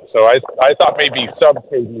thought so. I thought maybe sub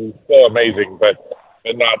KD, still amazing, but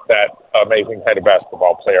not that amazing kind of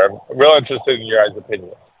basketball player. I'm real interested in your guys'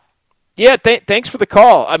 opinion. Yeah, thanks for the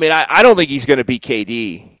call. I mean, I don't think he's going to be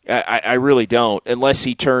KD. I really don't, unless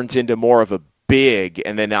he turns into more of a big,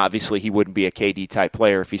 and then obviously he wouldn't be a KD type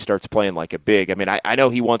player if he starts playing like a big. I mean, I know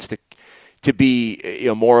he wants to be, you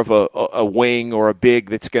know, more of a wing or a big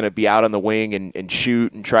that's going to be out on the wing and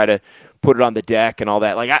shoot and try to put it on the deck and all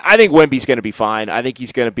that. Like, I think Wemby's going to be fine. I think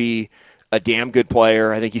he's going to be a damn good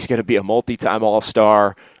player. I think he's going to be a multi-time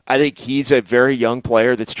All-Star. I think he's a very young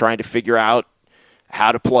player that's trying to figure out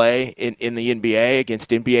how to play in the NBA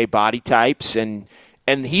against NBA body types, and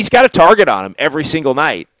he's got a target on him every single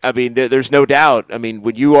night. I mean, there's no doubt. I mean,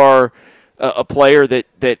 when you are a player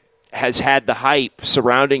that has had the hype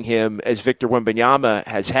surrounding him as Victor Wembanyama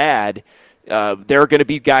has had, there are going to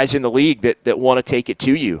be guys in the league that want to take it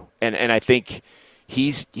to you, and I think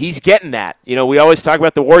he's getting that. You know, we always talk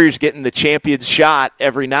about the Warriors getting the champion's shot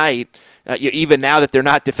every night, even now that they're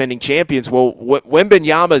not defending champions. Well,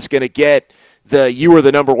 Wembanyama is going to get you were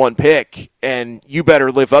the number one pick, and you better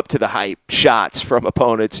live up to the hype shots from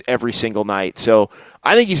opponents every single night. So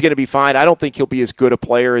I think he's going to be fine. I don't think he'll be as good a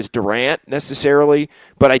player as Durant necessarily,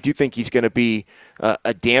 but I do think he's going to be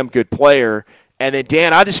a damn good player. And then,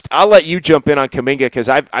 Dan, I'll let you jump in on Kuminga, because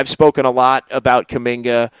I've spoken a lot about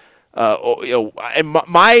Kuminga. You know, and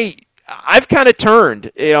I've kind of turned,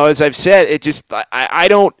 you know, as I've said, I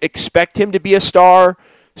don't expect him to be a star,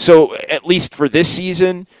 so at least for this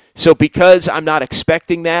season. So because I'm not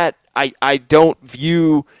expecting that, I don't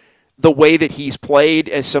view the way that he's played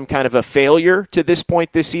as some kind of a failure to this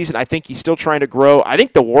point this season. I think he's still trying to grow. I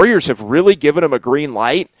think the Warriors have really given him a green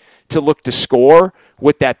light to look to score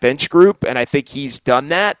with that bench group, and I think he's done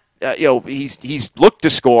that. You know, he's looked to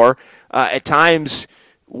score at times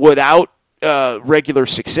without regular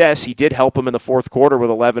success. He did help him in the fourth quarter with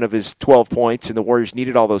 11 of his 12 points, and the Warriors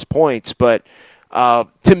needed all those points. But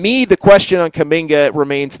to me, the question on Kuminga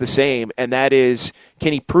remains the same, and that is,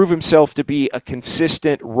 can he prove himself to be a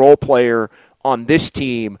consistent role player on this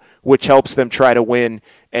team, which helps them try to win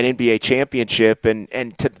an NBA championship? And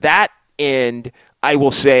to that end, I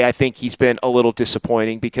will say I think he's been a little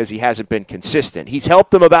disappointing because he hasn't been consistent. He's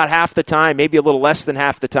helped them about half the time, maybe a little less than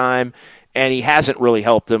half the time, and he hasn't really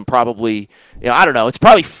helped them probably, you know, I don't know, it's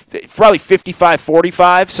probably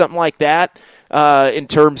 55-45, something like that, in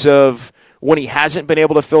terms of when he hasn't been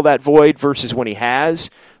able to fill that void versus when he has.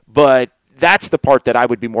 But that's the part that I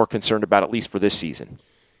would be more concerned about, at least for this season.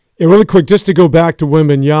 Yeah, really quick, just to go back to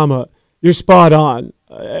Wembanyama, you're spot on.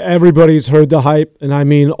 Everybody's heard the hype, and I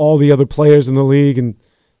mean all the other players in the league, and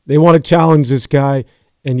they want to challenge this guy.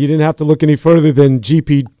 And you didn't have to look any further than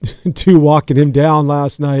GP2 walking him down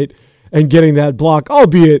last night and getting that block,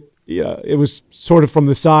 albeit it was sort of from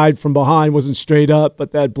the side, from behind, wasn't straight up,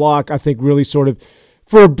 but that block I think really sort of,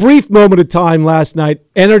 for a brief moment of time last night,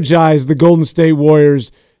 energized the Golden State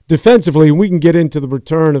Warriors defensively. And we can get into the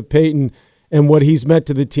return of Peyton and what he's meant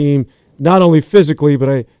to the team, not only physically, but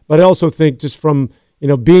I also think just from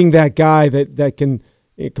being that guy that can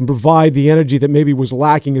provide the energy that maybe was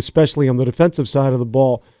lacking, especially on the defensive side of the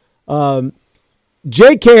ball.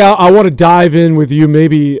 JK, I want to dive in with you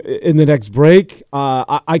maybe in the next break.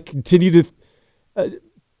 I continue to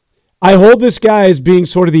I hold this guy as being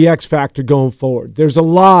sort of the X factor going forward. There's a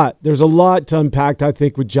lot to unpack, I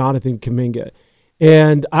think, with Jonathan Kuminga.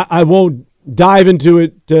 And I won't dive into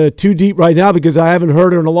it too deep right now because I haven't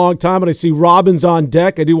heard her in a long time, and I see Robin's on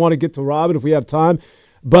deck. I do want to get to Robin if we have time.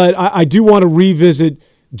 But I do want to revisit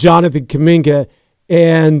Jonathan Kuminga,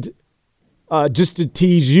 and just to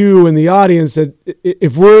tease you and the audience that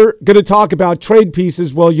if we're going to talk about trade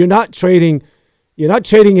pieces, well, you're not trading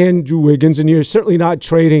Andrew Wiggins, and you're certainly not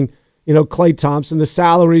trading Klay Thompson. The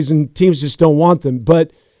salaries and teams just don't want them.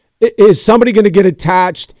 But is somebody going to get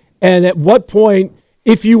attached? And at what point,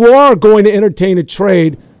 if you are going to entertain a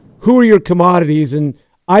trade, who are your commodities? And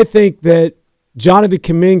I think that Jonathan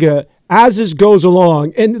Kuminga, as this goes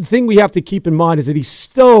along, and the thing we have to keep in mind is that he's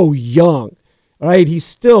so young, right? He's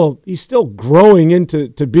still growing into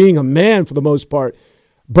being a man for the most part.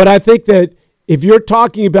 But I think that if you're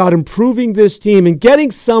talking about improving this team and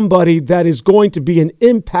getting somebody that is going to be an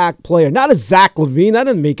impact player, not a Zach LaVine, that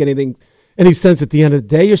doesn't make any sense at the end of the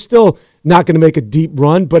day. You're still not going to make a deep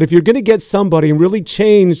run. But if you're going to get somebody and really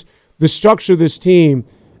change the structure of this team,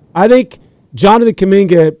 I think Jonathan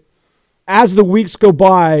Kuminga, as the weeks go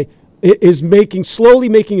by, is slowly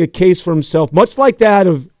making a case for himself, much like that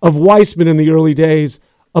of Weissman in the early days,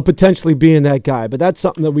 of potentially being that guy. But that's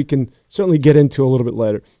something that we can certainly get into a little bit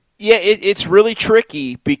later. Yeah, it's really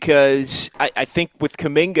tricky because I think with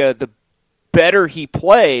Kuminga, the better he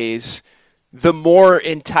plays, the more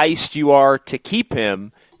enticed you are to keep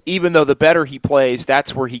him, even though the better he plays,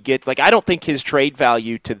 that's where he gets. Like, I don't think his trade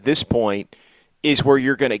value to this point is where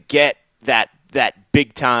you're going to get that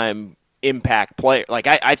big-time impact player. Like,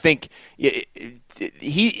 I think I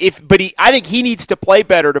think he needs to play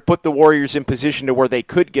better to put the Warriors in position to where they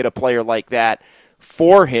could get a player like that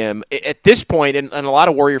for him. At this point, and a lot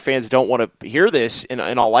of Warrior fans don't want to hear this in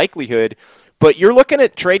all likelihood, but you're looking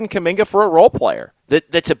at trading Kuminga for a role player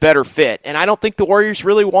that's a better fit. And I don't think the Warriors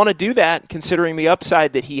really want to do that, considering the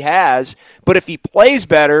upside that he has. But if he plays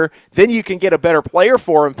better, then you can get a better player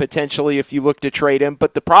for him potentially if you look to trade him.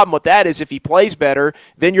 But the problem with that is if he plays better,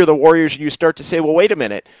 then you're the Warriors and you start to say, well, wait a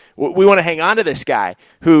minute. We want to hang on to this guy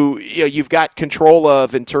who you've got control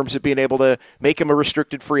of in terms of being able to make him a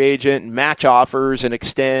restricted free agent and match offers and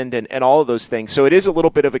extend and all of those things. So it is a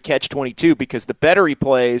little bit of a catch-22 because the better he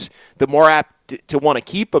plays, the more apt to want to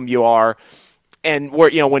keep him you are. And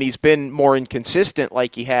when he's been more inconsistent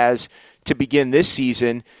like he has to begin this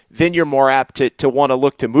season, then you're more apt to want to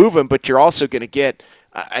look to move him. But you're also going to get,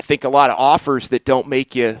 I think, a lot of offers that don't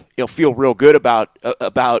make you feel real good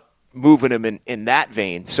about moving him in that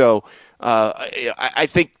vein. So I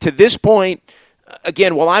think to this point,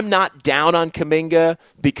 again, while I'm not down on Kuminga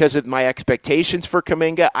because of my expectations for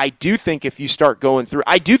Kuminga, I do think if you start going through,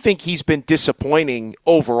 I do think he's been disappointing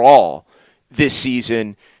overall this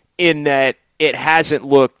season in that it hasn't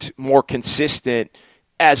looked more consistent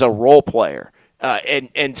as a role player.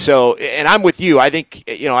 And so I'm with you. I think,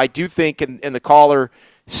 I do think, and the caller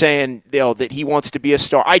saying, that he wants to be a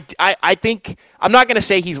star. I think, I'm not going to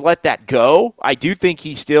say he's let that go. I do think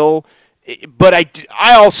he still, but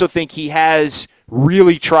I also think he has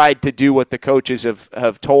really tried to do what the coaches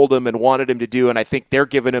have told him and wanted him to do, and I think they're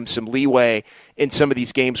giving him some leeway in some of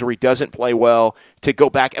these games where he doesn't play well to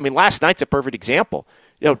go back. I mean, last night's a perfect example.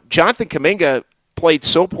 Jonathan Kuminga played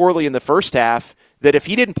so poorly in the first half that if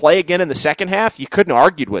he didn't play again in the second half, you couldn't have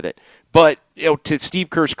argued with it. But to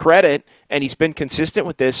Steve Kerr's credit, and he's been consistent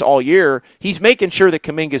with this all year, he's making sure that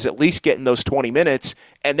Kuminga's at least getting those 20 minutes,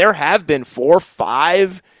 and there have been 4 or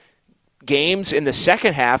 5 games in the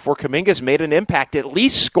second half where Kuminga's made an impact, at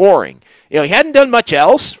least scoring. He hadn't done much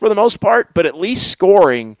else for the most part, but at least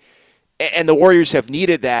scoring, and the Warriors have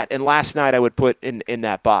needed that, and last night I would put in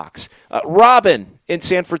that box. Robin in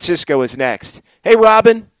San Francisco is next. Hey,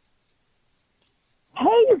 Robin. Hey,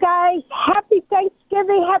 you guys. Happy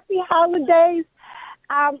Thanksgiving. Happy holidays.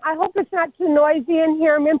 I hope it's not too noisy in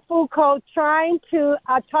here. I'm in food court trying to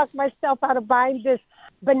talk myself out of buying this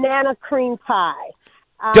banana cream pie.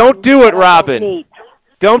 Don't do it, Robin.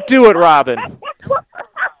 Don't do it, Robin.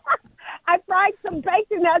 I fried some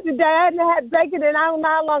bacon the other day. I hadn't had bacon in I don't know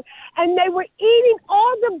how long. And they were eating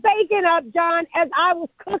all the bacon up, John, as I was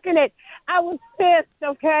cooking it. I was pissed,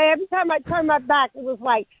 okay? Every time I turned my back, it was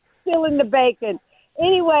like stealing the bacon.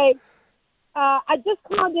 Anyway, I just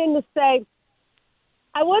called in to say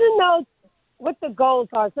I want to know what the goals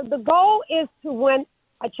are. So the goal is to win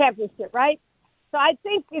a championship, right? So I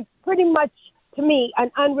think it's pretty much, to me, an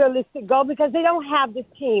unrealistic goal because they don't have the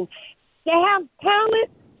team. They have talent,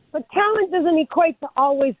 but talent doesn't equate to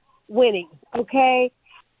always winning, okay?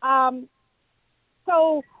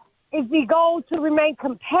 So is the goal to remain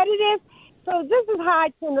competitive? So this is how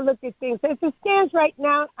I tend to look at things. As it stands right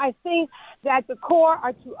now, I think that the core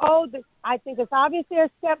are too old. I think it's obvious they're a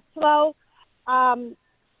step slow.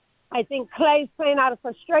 I think Clay's playing out of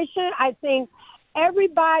frustration. I think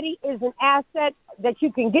everybody is an asset that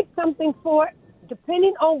you can get something for,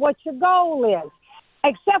 depending on what your goal is,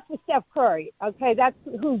 except for Steph Curry. Okay, that's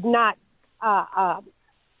who's not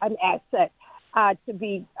an asset to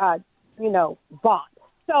be, bought.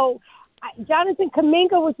 So Jonathan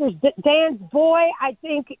Kuminga, which is Dan's boy, I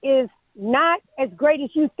think is not as great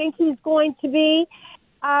as you think he's going to be.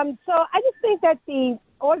 So I just think that the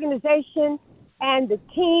organization and the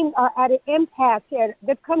team are at an impasse here.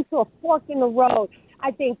 They've come to a fork in the road. I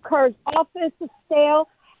think Kerr's offense is stale.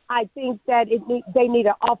 I think that they need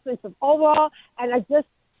an offensive overall, and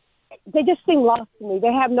they just seem lost to me.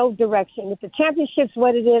 They have no direction. If the championship's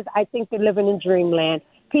what it is, I think they're living in dreamland.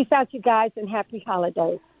 Peace out, you guys, and happy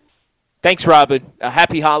holidays. Thanks, Robin.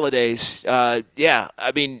 Happy holidays. Yeah,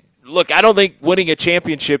 I mean, look, I don't think winning a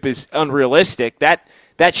championship is unrealistic. That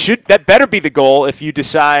better be the goal if you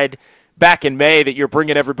decide back in May that you're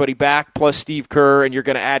bringing everybody back plus Steve Kerr and you're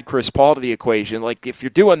going to add Chris Paul to the equation. Like, if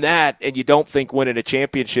you're doing that and you don't think winning a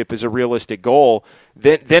championship is a realistic goal,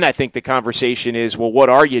 then I think the conversation is, well, what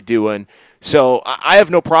are you doing? So I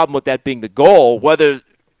have no problem with that being the goal. Whether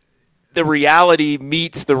the reality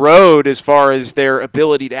meets the road as far as their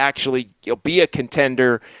ability to actually be a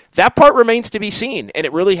contender, that part remains to be seen. And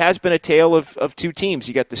it really has been a tale of two teams.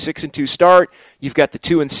 You got the 6-2 start. You've got the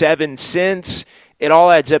 2-7 since. It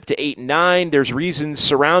all adds up to 8-9. There's reasons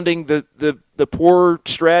surrounding the poor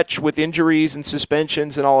stretch with injuries and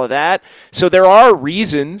suspensions and all of that. So there are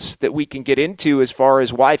reasons that we can get into as far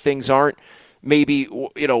as why things aren't maybe,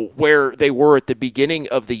 where they were at the beginning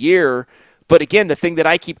of the year. But again, the thing that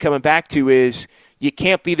I keep coming back to is you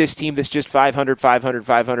can't be this team that's just 500, 500,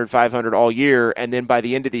 500, 500 all year, and then by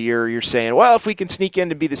the end of the year you're saying, well, if we can sneak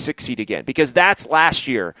in and be the 6th seed again, because that's last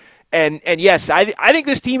year. And yes, I think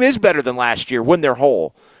this team is better than last year when they're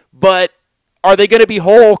whole. But are they going to be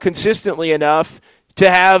whole consistently enough to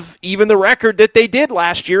have even the record that they did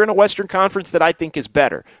last year in a Western Conference that I think is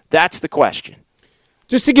better? That's the question.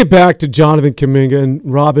 Just to get back to Jonathan Kuminga, and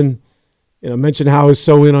Robin mentioned how I was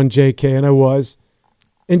so in on JK, and I was.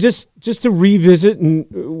 And just to revisit, and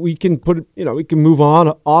we can we can move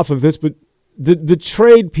on off of this, but the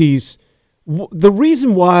trade piece, the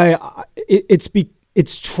reason why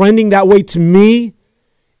it's trending that way to me,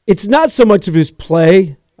 it's not so much of his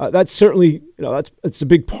play. That's certainly, that's a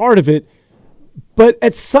big part of it. But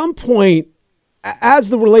at some point, as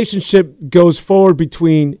the relationship goes forward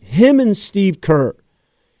between him and Steve Kerr,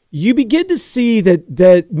 you begin to see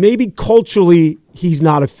that maybe culturally he's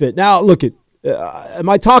not a fit. Now, look, am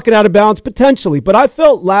I talking out of bounds? Potentially. But I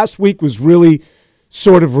felt last week was really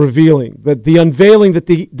sort of revealing, that the unveiling that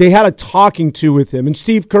they had a talking to with him. And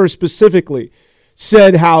Steve Kerr specifically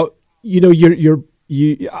said how, I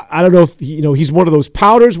don't know if, he's one of those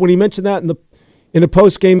pouters when he mentioned that in the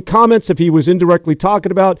post-game comments, if he was indirectly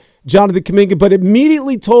talking about Jonathan Kuminga, but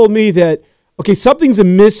immediately told me that, okay, something's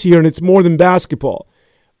amiss here and it's more than basketball.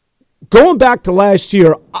 Going back to last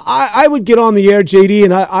year, I would get on the air, JD,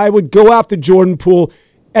 and I would go after Jordan Poole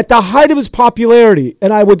at the height of his popularity.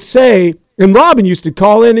 And I would say, and Robin used to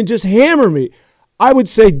call in and just hammer me, I would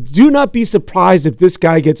say, do not be surprised if this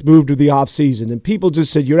guy gets moved to the offseason. And people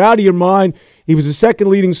just said, you're out of your mind. He was the second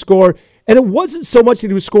leading scorer. And it wasn't so much that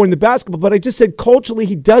he was scoring the basketball, but I just said culturally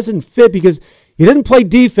he doesn't fit because he didn't play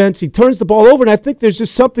defense. He turns the ball over, and I think there's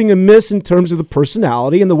just something amiss in terms of the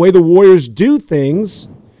personality and the way the Warriors do things.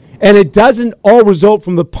 And it doesn't all result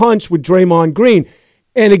from the punch with Draymond Green.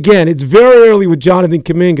 And again, it's very early with Jonathan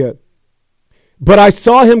Kuminga. But I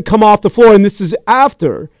saw him come off the floor, and this is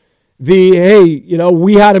after we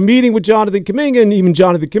had a meeting with Jonathan Kuminga, and even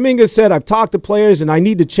Jonathan Kuminga said, I've talked to players, and I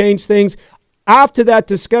need to change things. After that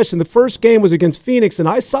discussion, the first game was against Phoenix, and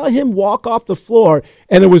I saw him walk off the floor,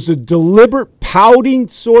 and it was a deliberate pouting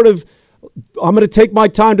sort of, I'm going to take my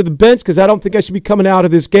time to the bench because I don't think I should be coming out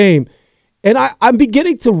of this game. And I'm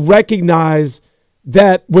beginning to recognize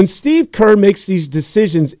that when Steve Kerr makes these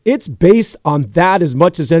decisions, it's based on that as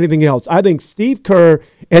much as anything else. I think Steve Kerr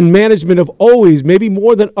and management have always, maybe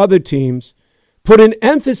more than other teams, put an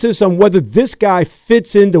emphasis on whether this guy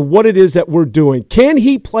fits into what it is that we're doing. Can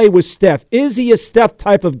he play with Steph? Is he a Steph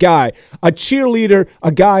type of guy? A cheerleader,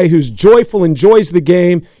 a guy who's joyful, enjoys the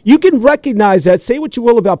game? You can recognize that. Say what you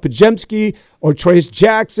will about Podziemski or Trace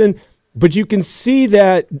Jackson, but you can see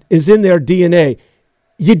that is in their DNA.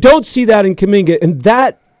 You don't see that in Kuminga, and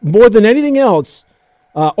that, more than anything else,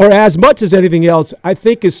 or as much as anything else, I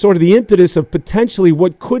think is sort of the impetus of potentially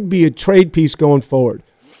what could be a trade piece going forward.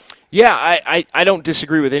 Yeah, I don't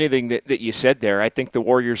disagree with anything that you said there. I think the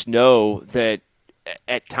Warriors know that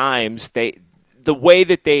at times the way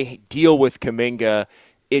that they deal with Kuminga,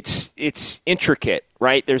 it's intricate,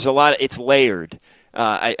 right? There's a lot. It's layered.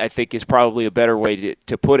 I think is probably a better way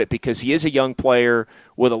to put it, because he is a young player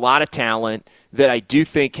with a lot of talent that I do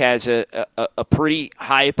think has a pretty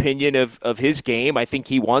high opinion of his game. I think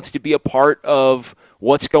he wants to be a part of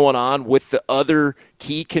what's going on with the other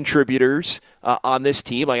key contributors on this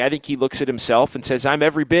team. Like, I think he looks at himself and says, I'm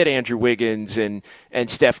every bit Andrew Wiggins and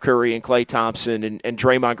Steph Curry and Klay Thompson and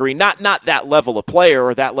Draymond Green. Not that level of player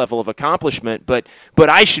or that level of accomplishment, but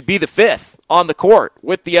I should be the fifth on the court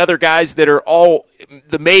with the other guys that are all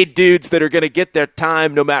the made dudes that are going to get their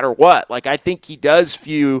time no matter what. Like, I think he does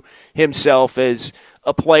view himself as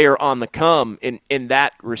a player on the come in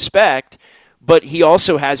that respect. but he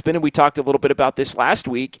also has been, and we talked a little bit about this last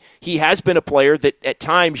week, he has been a player that at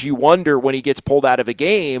times you wonder when he gets pulled out of a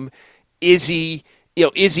game, is he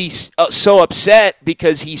so upset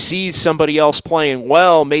because he sees somebody else playing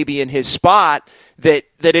well, maybe in his spot, that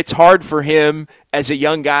it's hard for him as a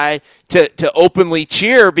young guy to openly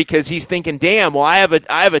cheer because he's thinking, damn, well, I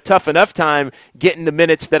have a tough enough time getting the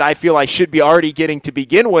minutes that I feel I should be already getting to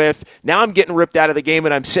begin with. Now I'm getting ripped out of the game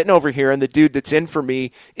and I'm sitting over here and the dude that's in for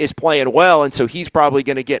me is playing well, and so he's probably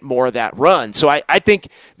going to get more of that run. So I think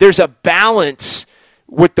there's a balance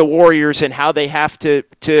with the Warriors and how they have to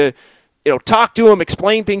talk to him,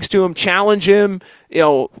 explain things to him, challenge him,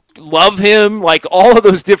 love him, like all of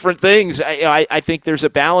those different things. I think there's a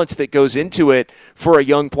balance that goes into it for a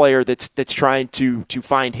young player that's trying to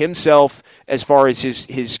find himself as far as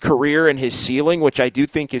his career and his ceiling, which I do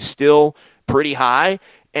think is still pretty high,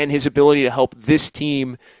 and his ability to help this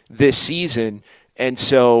team this season. And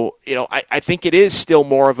so, I think it is still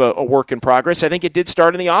more of a work in progress. I think it did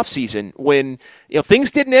start in the offseason when,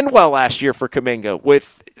 things didn't end well last year for Kuminga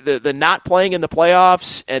with the not playing in the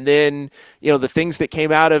playoffs, and then, the things that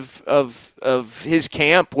came out of his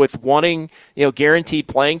camp with wanting, guaranteed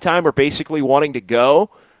playing time or basically wanting to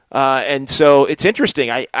go. And so it's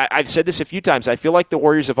interesting. I've said this a few times. I feel like the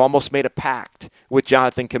Warriors have almost made a pact with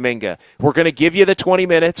Jonathan Kuminga. We're going to give you the 20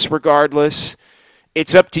 minutes regardless.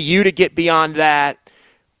 It's up to you to get beyond that.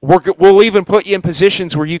 We'll even put you in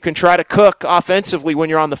positions where you can try to cook offensively when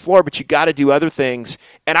you're on the floor, but you got to do other things.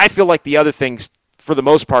 And I feel like the other things, for the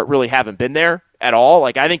most part, really haven't been there at all.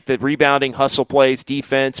 Like, I think the rebounding, hustle plays,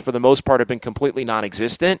 defense, for the most part, have been completely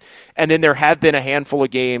non-existent. And then there have been a handful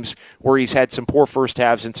of games where he's had some poor first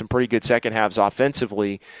halves and some pretty good second halves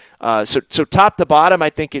offensively. So top to bottom, I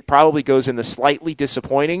think it probably goes in the slightly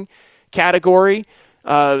disappointing category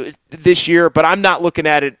this year, but I'm not looking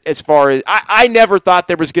at it as far as I never thought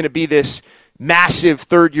there was going to be this massive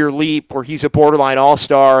third-year leap where he's a borderline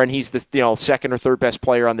all-star and he's the second or third best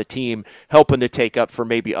player on the team, helping to take up for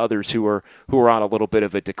maybe others who are on a little bit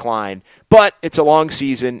of a decline. But it's a long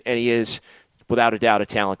season, and he is without a doubt a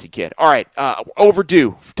talented kid. All right,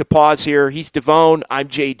 overdue to pause here. He's Devone. I'm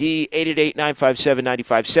JD.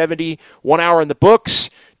 888-957-9570. 1 hour in the books.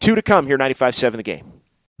 2 to come here. 95.7 The Game.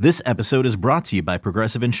 This episode is brought to you by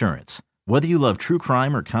Progressive Insurance. Whether you love true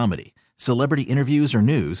crime or comedy, celebrity interviews or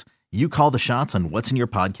news, you call the shots on what's in your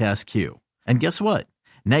podcast queue. And guess what?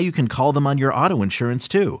 Now you can call them on your auto insurance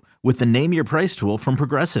too with the Name Your Price tool from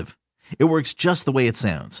Progressive. It works just the way it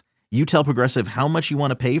sounds. You tell Progressive how much you want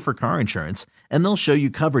to pay for car insurance, and they'll show you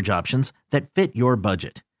coverage options that fit your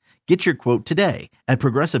budget. Get your quote today at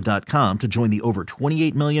Progressive.com to join the over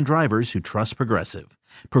 28 million drivers who trust Progressive.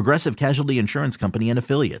 Progressive Casualty Insurance Company and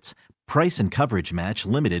Affiliates. Price and coverage match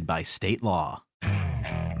limited by state law.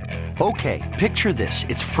 Okay, picture this.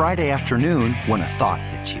 It's Friday afternoon when a thought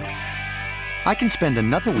hits you. I can spend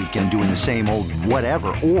another weekend doing the same old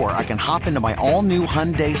whatever, or I can hop into my all-new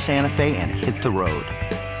Hyundai Santa Fe and hit the road.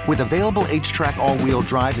 With available H-Track all-wheel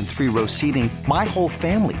drive and 3-row seating, my whole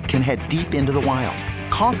family can head deep into the wild.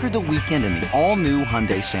 Conquer the weekend in the all-new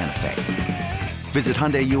Hyundai Santa Fe. Visit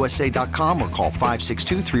HyundaiUSA.com or call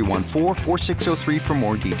 562-314-4603 for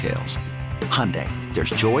more details. Hyundai, there's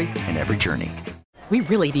joy in every journey. We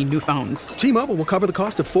really need new phones. T-Mobile will cover the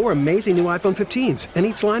cost of 4 amazing new iPhone 15s, and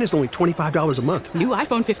each line is only $25 a month. New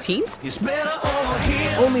iPhone 15s? It's better over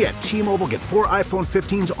here. Only at T-Mobile, get 4 iPhone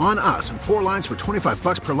 15s on us and 4 lines for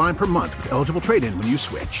 $25 per line per month with eligible trade-in when you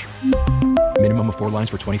switch. Minimum of 4 lines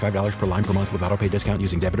for $25 per line per month with autopay discount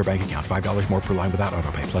using debit or bank account. $5 more per line without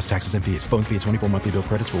autopay, plus taxes and fees. Phone fee at 24 monthly bill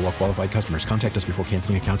credits for well-qualified customers. Contact us before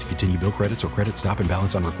canceling account to continue bill credits or credit stop and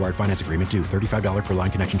balance on required finance agreement due. $35 per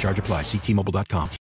line connection charge applies. See T-Mobile.com.